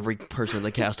want every person in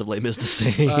the cast of Les Mis to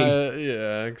sing.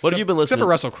 Yeah. What have you been listening to? Except for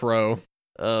Russell Crowe.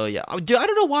 Oh, yeah. Dude, I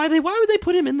don't know why would they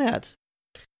put him in that?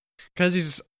 Because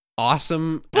he's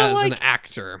awesome But, as like, an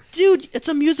actor. Dude, it's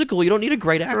a musical. You don't need a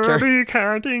great actor.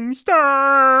 counting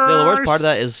stars. No, the worst part of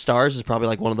that is Stars is probably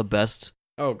like one of the best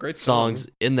Oh, great songs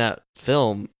song. in that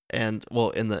film, and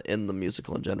well, in the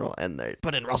musical in general. And they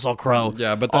put in Russell Crowe.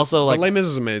 Yeah, but Also, like- Les Mis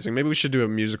is amazing. Maybe we should do a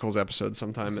musicals episode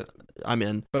sometime. I'm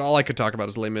in. But all I could talk about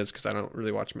is Les Mis because I don't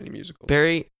really watch many musicals.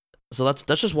 Barry, so that's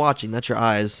just watching. That's your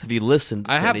eyes. Have you listened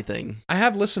to I have- anything? I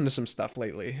have listened to some stuff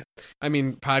lately. I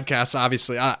mean, podcasts,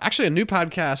 obviously. Actually, a new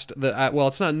podcast that, well,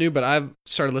 it's not new, but I've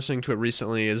started listening to it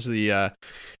recently is the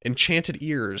Enchanted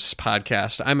Ears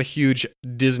podcast. I'm a huge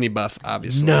Disney buff,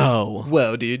 obviously. No.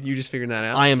 Whoa, dude, you just figured that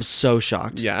out? I am so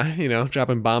shocked. Yeah,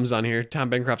 dropping bombs on here. Tom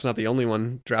Bancroft's not the only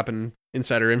one dropping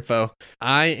insider info.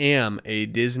 I am a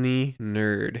Disney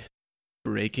nerd.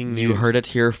 Breaking news. You heard it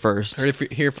here first. Heard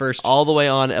it here first. All the way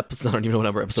on episode. I don't even know what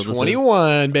number episode this is.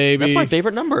 21, baby. That's my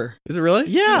favorite number. Is it really?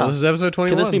 Yeah. Oh, this is episode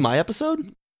 21. Can this be my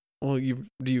episode? Well,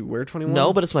 do you wear 21?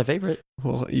 No, but it's my favorite.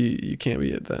 Well, you can't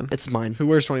be it then. It's mine. Who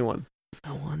wears 21?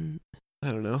 No one. I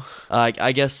don't know.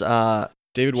 I guess.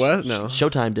 David West? No.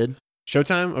 Showtime did.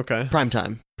 Showtime? Okay.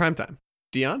 Primetime. Primetime.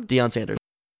 Dion? Deion Sanders.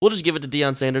 We'll just give it to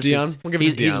Deion Sanders. Dion? We'll give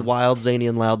it to He's Dion. wild, zany,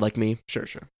 and loud like me. Sure.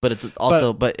 But it's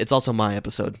also my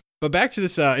episode. But back to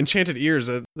this Enchanted Ears.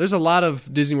 There's a lot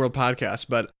of Disney World podcasts,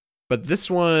 but this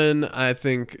one I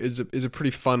think is a pretty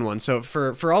fun one. So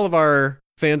for all of our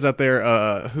fans out there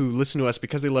who listen to us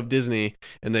because they love Disney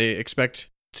and they expect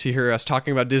to hear us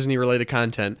talking about Disney related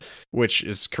content, which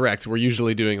is correct. We're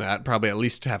usually doing that, probably at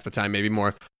least half the time, maybe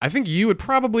more. I think you would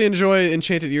probably enjoy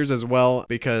Enchanted Ears as well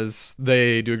because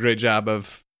they do a great job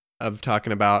of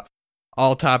talking about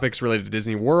all topics related to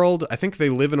Disney World. I think they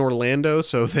live in Orlando,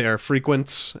 so they are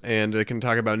frequents, and they can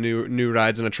talk about new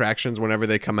rides and attractions whenever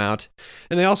they come out.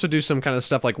 And they also do some kind of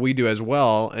stuff like we do as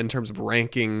well in terms of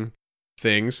ranking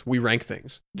things. We rank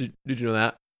things. Did you know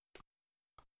that?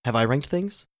 Have I ranked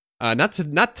things? Not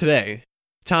today.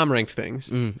 Tom ranked things,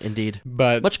 Indeed.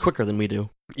 but Much quicker than we do.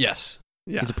 yes,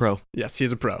 yeah, He's a pro. yes,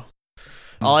 he's a pro.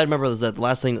 All I remember is that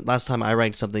last time I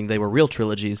ranked something, they were real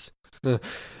trilogies.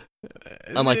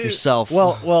 Unlike yourself.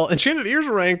 Well, Enchanted Ears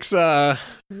ranks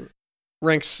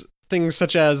things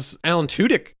such as Alan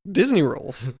Tudyk Disney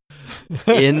roles.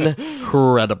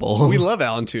 Incredible. We love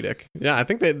Alan Tudyk. Yeah, I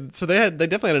think they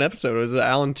definitely had an episode. It was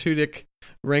Alan Tudyk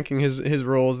ranking his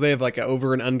roles. They have like an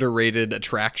over and underrated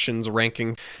attractions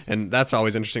ranking, and that's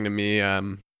always interesting to me.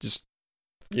 Just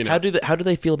How do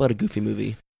they feel about a Goofy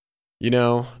movie?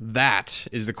 That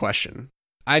is the question.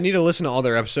 I need to listen to all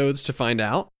their episodes to find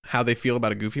out how they feel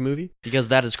about a Goofy movie. Because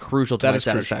that is crucial to my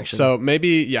satisfaction. So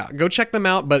maybe, go check them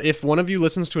out. But if one of you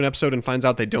listens to an episode and finds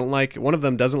out one of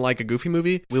them doesn't like a Goofy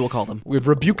movie, we will call them. we'd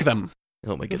rebuke them.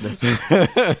 Oh my goodness.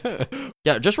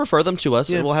 Yeah, just refer them to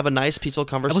us, and we'll have a nice, peaceful I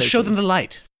conversation. will show them the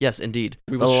light, Yes, indeed.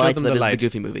 We will show them the light. The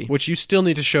Goofy movie. which you still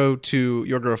need to show to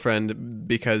your girlfriend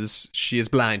because she is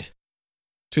blind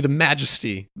to the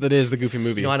majesty that is the Goofy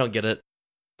movie. I don't get it.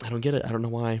 I don't know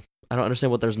why. I don't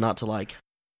understand what there's not to like.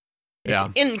 Yeah.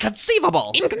 It's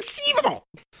inconceivable. Inconceivable.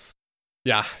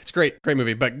 Yeah, it's great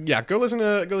movie. But yeah, go listen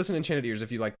to Enchanted Ears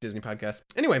if you like Disney podcasts.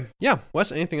 Anyway, yeah,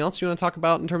 Wes, anything else you want to talk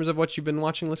about in terms of what you've been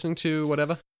watching, listening to,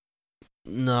 whatever?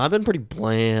 No, I've been pretty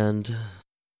bland.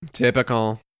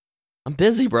 Typical. I'm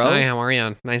busy, bro. Hi, how are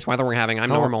you? Nice weather we're having. I'm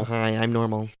normal. Hi, I'm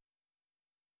normal.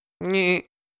 Nyeh.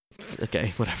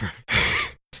 Okay, whatever.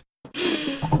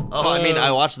 I mean,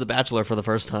 I watched The Bachelor for the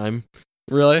first time.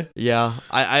 Really? Yeah.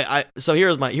 So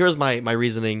here's my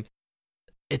reasoning.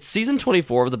 It's season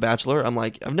 24 of The Bachelor. I'm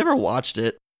like, I've never watched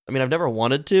it. I mean, I've never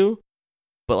wanted to,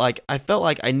 but like, I felt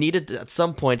like I needed at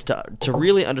some point to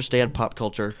really understand pop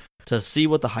culture to see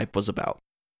what the hype was about.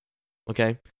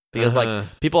 Okay? Because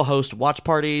like people host watch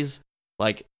parties,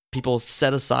 like people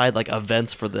set aside like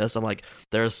events for this. I'm like,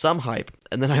 there's some hype,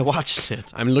 and then I watched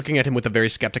it. I'm looking at him with a very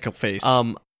skeptical face.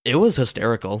 It was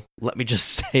hysterical. Let me just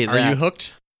say that. Are you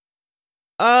hooked?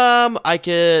 I'm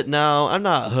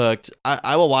not hooked.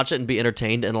 I will watch it and be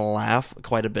entertained and laugh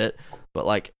quite a bit, but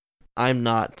like, I'm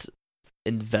not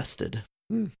invested.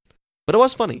 But it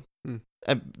was funny.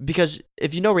 Because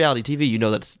if you know reality TV, you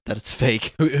know that it's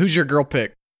fake. Who's your girl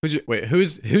pick?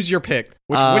 Who's your pick?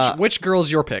 Which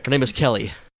girl's your pick? Her name is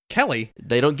Kelly. Kelly?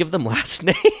 They don't give them last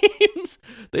names.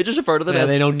 They just refer to them as...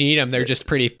 They don't need them. They're just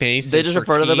pretty faces. They just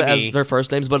refer to them as their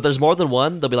first names, but if there's more than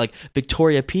one, they'll be like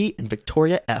Victoria P and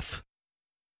Victoria F.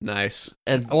 Nice.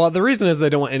 And the reason is they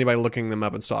don't want anybody looking them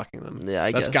up and stalking them. Yeah,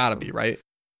 I guess. That's gotta be, right?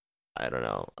 I don't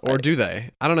know. Or do they?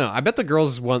 I don't know. I bet the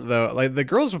girls want, though. Like, the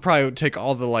girls would probably take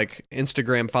all the, like,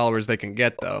 Instagram followers they can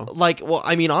get, though. Like, well,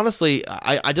 I mean, honestly,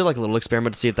 I did, like, a little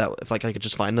experiment to see if I could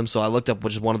just find them. So I looked up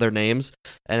which is one of their names.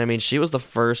 And, I mean, she was the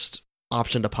first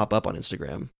option to pop up on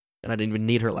Instagram. and I didn't even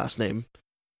need her last name.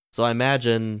 So I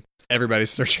imagine Everybody's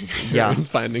searching for her Yeah, and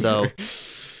finding so- her.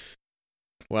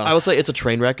 Well, I would say it's a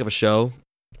train wreck of a show.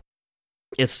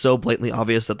 It's so blatantly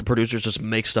obvious that the producers just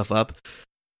make stuff up,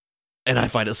 and I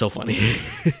find it so funny.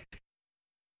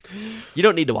 You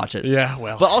don't need to watch it. yeah,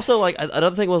 well. But also, like,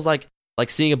 another thing was like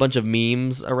seeing a bunch of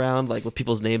memes around, like with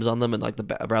people's names on them, and like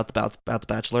about the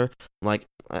Bachelor. I'm like,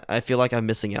 I feel like I'm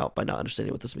missing out by not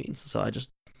understanding what this means. So I just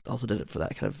also did it for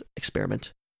that kind of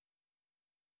experiment.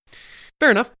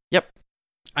 Fair enough. Yep.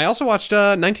 I also watched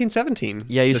 1917.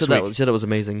 Yeah, you this said week. you said it was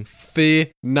amazing.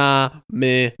 Phenomenal.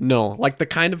 Like the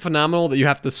kind of phenomenal that you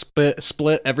have to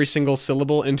split every single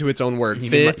syllable into its own word. You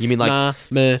mean like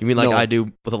I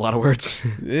do with a lot of words?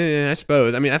 Yeah, I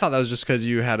suppose. I mean, I thought that was just because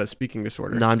you had a speaking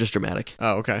disorder. No, I'm just dramatic.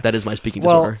 Oh, okay. That is my speaking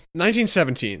Well, disorder.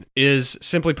 1917 is,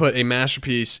 simply put, a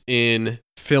masterpiece in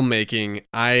filmmaking.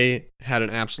 I had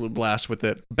an absolute blast with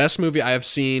it. Best movie I have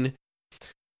seen.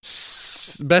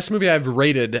 Best movie I've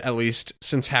rated, at least,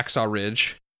 since Hacksaw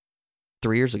Ridge.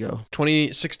 3 years ago.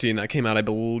 2016 that came out, I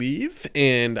believe,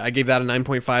 and I gave that a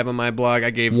 9.5 on my blog. I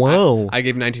gave Whoa. I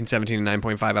gave 1917 a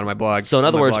 9.5 on my blog. So in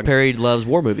other words, Perry loves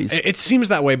war movies. It seems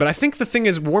that way, but I think the thing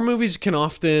is, war movies can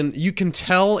often, you can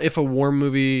tell if a war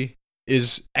movie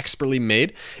is expertly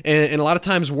made, and a lot of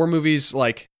times war movies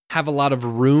like have a lot of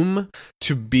room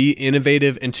to be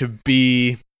innovative and to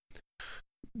be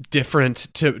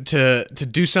different, to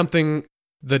do something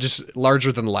that just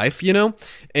larger than life, you know?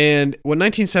 And what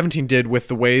 1917 did with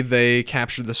the way they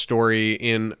captured the story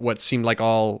in what seemed like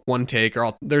all one take,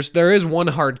 or there is one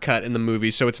hard cut in the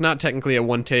movie, so it's not technically a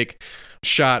one take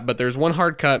shot, but there's one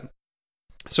hard cut.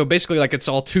 So basically, like, it's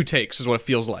all 2 takes is what it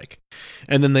feels like.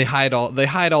 And then they hide all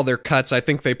their cuts. I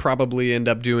think they probably end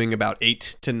up doing about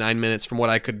 8 to 9 minutes from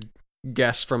what I could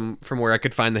guess from where I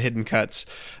could find the hidden cuts.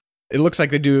 It looks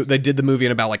like they did the movie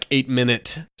in about like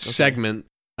 8-minute segment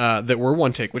that were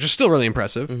one take, which is still really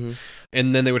impressive. Mm-hmm.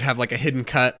 And then they would have like a hidden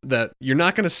cut that you're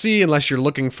not going to see unless you're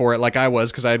looking for it, like I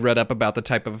was, because I had read up about the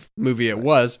type of movie it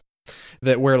was,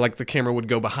 that where like the camera would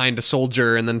go behind a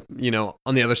soldier, and then, you know,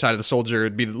 on the other side of the soldier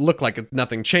it'd look like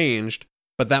nothing changed,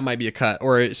 but that might be a cut,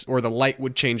 or the light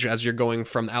would change as you're going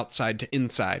from outside to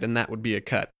inside, and that would be a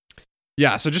cut.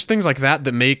 Yeah, so just things like that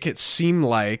make it seem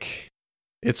like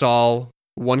it's all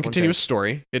one continuous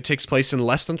story. It takes place in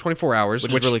less than 24 hours,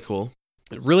 Which is really cool.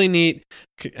 Really neat.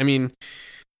 I mean,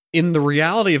 in the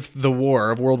reality of the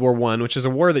war, of World War I, which is a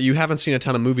war that you haven't seen a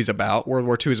ton of movies about, World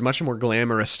War II is much more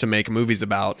glamorous to make movies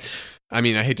about. I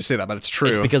mean, I hate to say that, but it's true.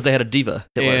 It's because they had a diva,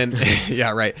 Hitler. And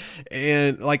yeah, right.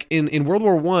 And like in World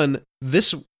War I,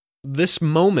 this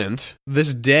moment,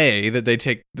 this day that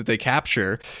they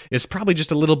capture is probably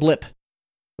just a little blip.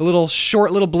 A little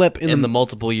short little blip in the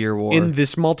multiple year war. In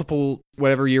this multiple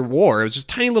whatever year war. It was just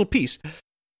a tiny little piece.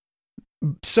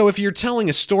 So if you're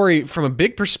telling a story from a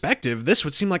big perspective, this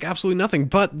would seem like absolutely nothing.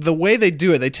 But the way they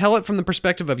do it, they tell it from the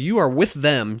perspective of you are with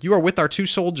them. You are with our 2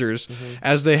 soldiers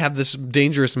as they have this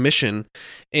dangerous mission.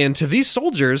 And to these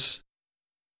soldiers,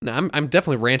 now I'm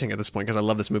definitely ranting at this point because I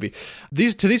love this movie.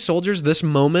 To these soldiers, this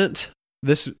moment,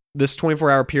 this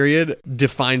 24-hour period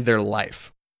defined their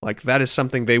life. Like that is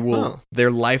something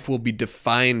their life will be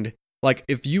defined. Like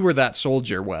if you were that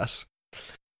soldier, Wes,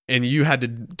 and you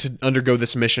had to undergo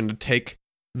this mission to take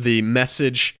the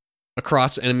message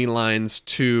across enemy lines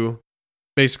to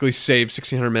basically save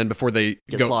 1,600 men before they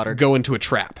go into a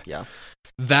trap. Yeah.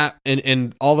 That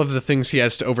and all of the things he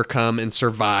has to overcome and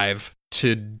survive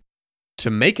to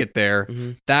make it there,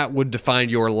 that would define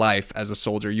your life as a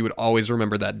soldier. You would always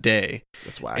remember that day.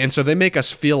 That's whack. And so they make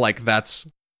us feel like that's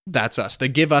us. They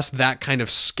give us that kind of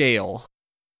scale.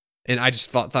 And I just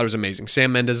thought it was amazing.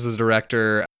 Sam Mendes is the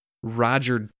director.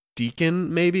 Roger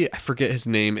Deacon, maybe, I forget his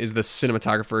name, is the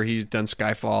cinematographer. He's done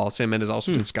Skyfall. Sam Mendes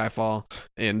also did Skyfall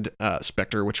and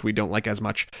Spectre, which we don't like as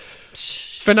much.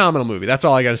 Phenomenal movie. That's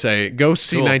all I got to say. Go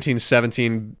see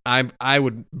 1917. I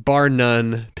would, bar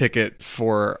none, pick it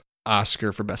for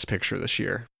Oscar for Best Picture this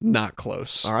year. Not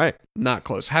close. All right. Not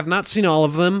close. Have not seen all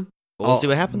of them. We'll see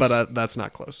what happens. But that's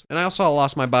not close. And I also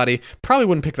Lost My Body. Probably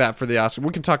wouldn't pick that for the Oscar.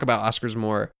 We can talk about Oscars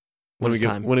more when we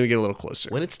get a little closer.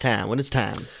 When it's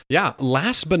time. Yeah.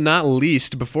 Last but not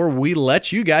least, before we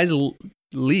let you guys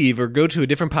leave or go to a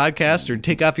different podcast or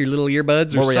take off your little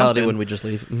earbuds or more reality something, when we just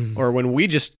leave, or when we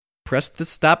just press the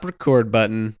stop record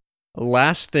button.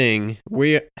 Last thing,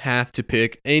 we have to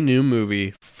pick a new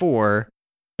movie for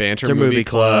Banter Movie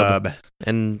Club.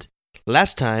 And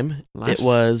last time it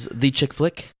was the chick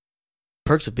flick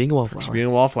Perks of Being a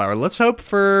Wallflower. Let's hope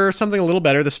for something a little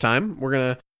better this time. We're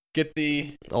gonna get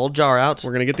the old jar out.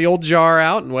 We're gonna get the old jar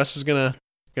out, and Wes is gonna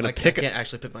pick it. I can't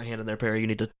actually put my hand in there, Perry. You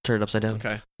need to turn it upside down.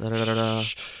 Okay.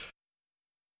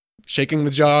 shaking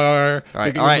the jar. All right,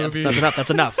 picking all a right. movie. That's enough. That's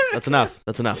enough. That's enough.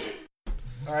 That's enough.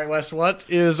 All right, Wes, what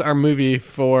is our movie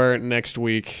for next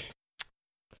week?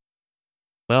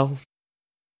 Well,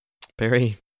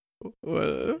 Barry,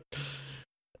 What?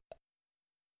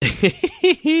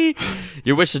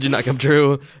 your wishes do not come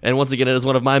true. And once again, it is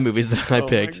one of my movies that I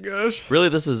picked. Oh my gosh. Really,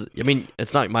 this is, I mean,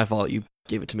 it's not my fault. You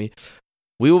gave it to me.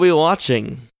 We will be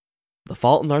watching The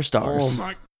Fault in Our Stars Oh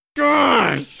my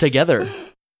gosh. together.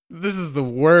 This is the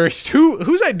worst.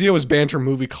 Whose idea was Banter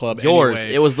Movie Club? Yours.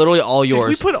 Anyway? It was literally all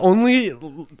yours. Did we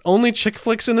put only chick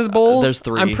flicks in this bowl? There's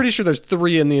 3. I'm pretty sure there's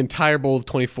 3 in the entire bowl of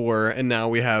 24, and now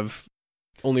we have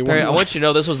only one. Barry, I left. want you to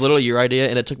know this was literally your idea,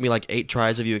 and it took me like 8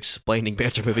 tries of you explaining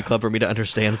Banter Movie Club for me to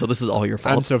understand. So this is all your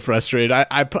fault. I'm so frustrated.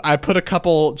 I put a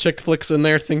couple chick flicks in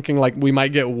there, thinking like we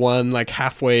might get one like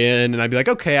halfway in, and I'd be like,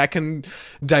 okay, I can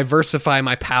diversify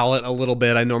my palette a little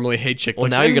bit. I normally hate chick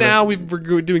flicks. now And you're gonna- now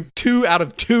we're doing 2 out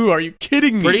of 2. Are you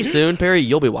kidding me? Pretty soon, Perry,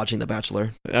 you'll be watching The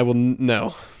Bachelor. I will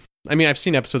no. I mean, I've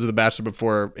seen episodes of The Bachelor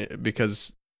before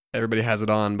because everybody has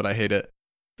it on, but I hate it.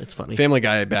 It's funny. Family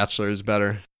Guy Bachelor is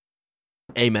better.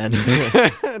 Amen.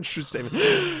 True statement.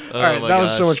 All right, my that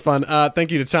was so gosh. much fun.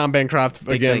 Thank you to Tom Bancroft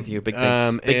Big again. thank you. Big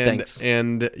thanks. Big and, thanks.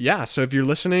 And yeah, so if you're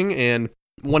listening and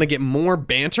want to get more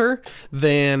banter,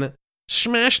 then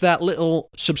smash that little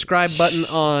subscribe button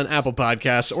on Apple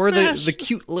Podcasts or the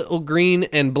cute little green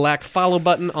and black follow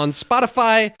button on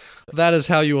Spotify. That is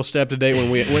how you will stay up to date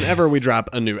whenever we drop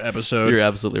a new episode. You're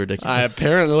absolutely ridiculous.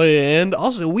 Apparently, and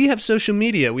also we have social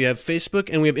media. We have Facebook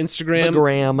and we have Instagram.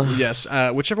 Graham. Yes,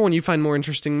 whichever one you find more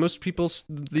interesting. Most people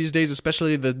these days,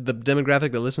 especially the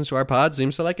demographic that listens to our pod,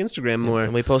 seems to like Instagram more.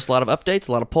 And we post a lot of updates,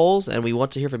 a lot of polls, and we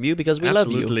want to hear from you because we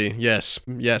love you. Absolutely, yes.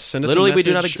 Send us Literally, a we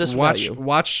do not message. exist without watch, you.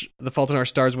 Watch The Fault in Our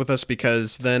Stars with us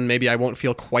because then maybe I won't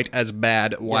feel quite as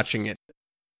bad watching it.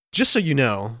 Just so you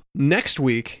know, next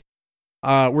week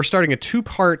we're starting a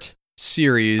 2-part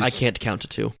series. I can't count to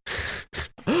 2.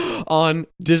 On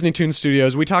Disney Toon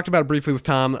Studios. We talked about it briefly with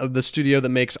Tom of the studio that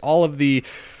makes all of the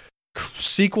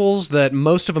sequels that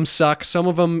most of them suck. Some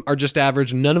of them are just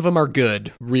average. None of them are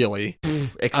good, really.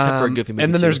 Except for Goofy Movie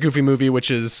And then 2. there's Goofy Movie,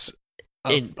 which is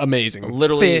It- amazing.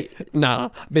 literally-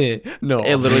 no. It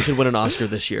literally should win an Oscar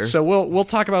this year. So we'll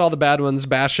talk about all the bad ones,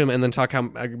 bash them, and then talk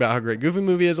about how great Goofy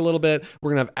Movie is a little bit.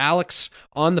 We're gonna have Alex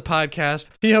on the podcast.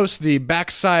 He hosts the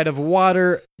Backside of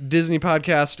Water Disney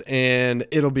podcast, and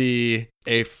it'll be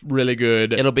a really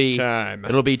good It'll be, time.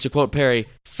 to quote Perry,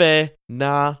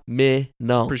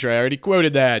 phenomenal. Pretty sure I already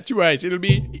quoted that twice. It'll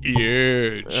be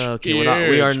huge. Okay,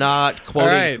 we are not quoting.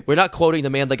 All right. We're not quoting the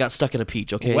man that got stuck in a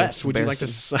peach. Okay, Wes, would you like to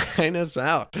Embarrassing. sign us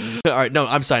out? All right, no,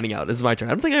 I'm signing out. This is my turn.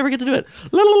 I don't think I ever get to do it.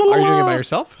 Are you doing it by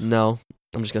yourself? No,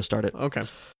 I'm just gonna start it. Okay.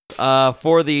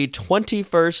 For the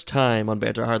 21st time on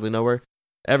Banter Hardly Nowhere,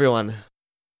 everyone,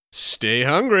 Stay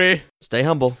hungry stay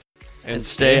humble and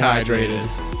stay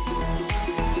hydrated.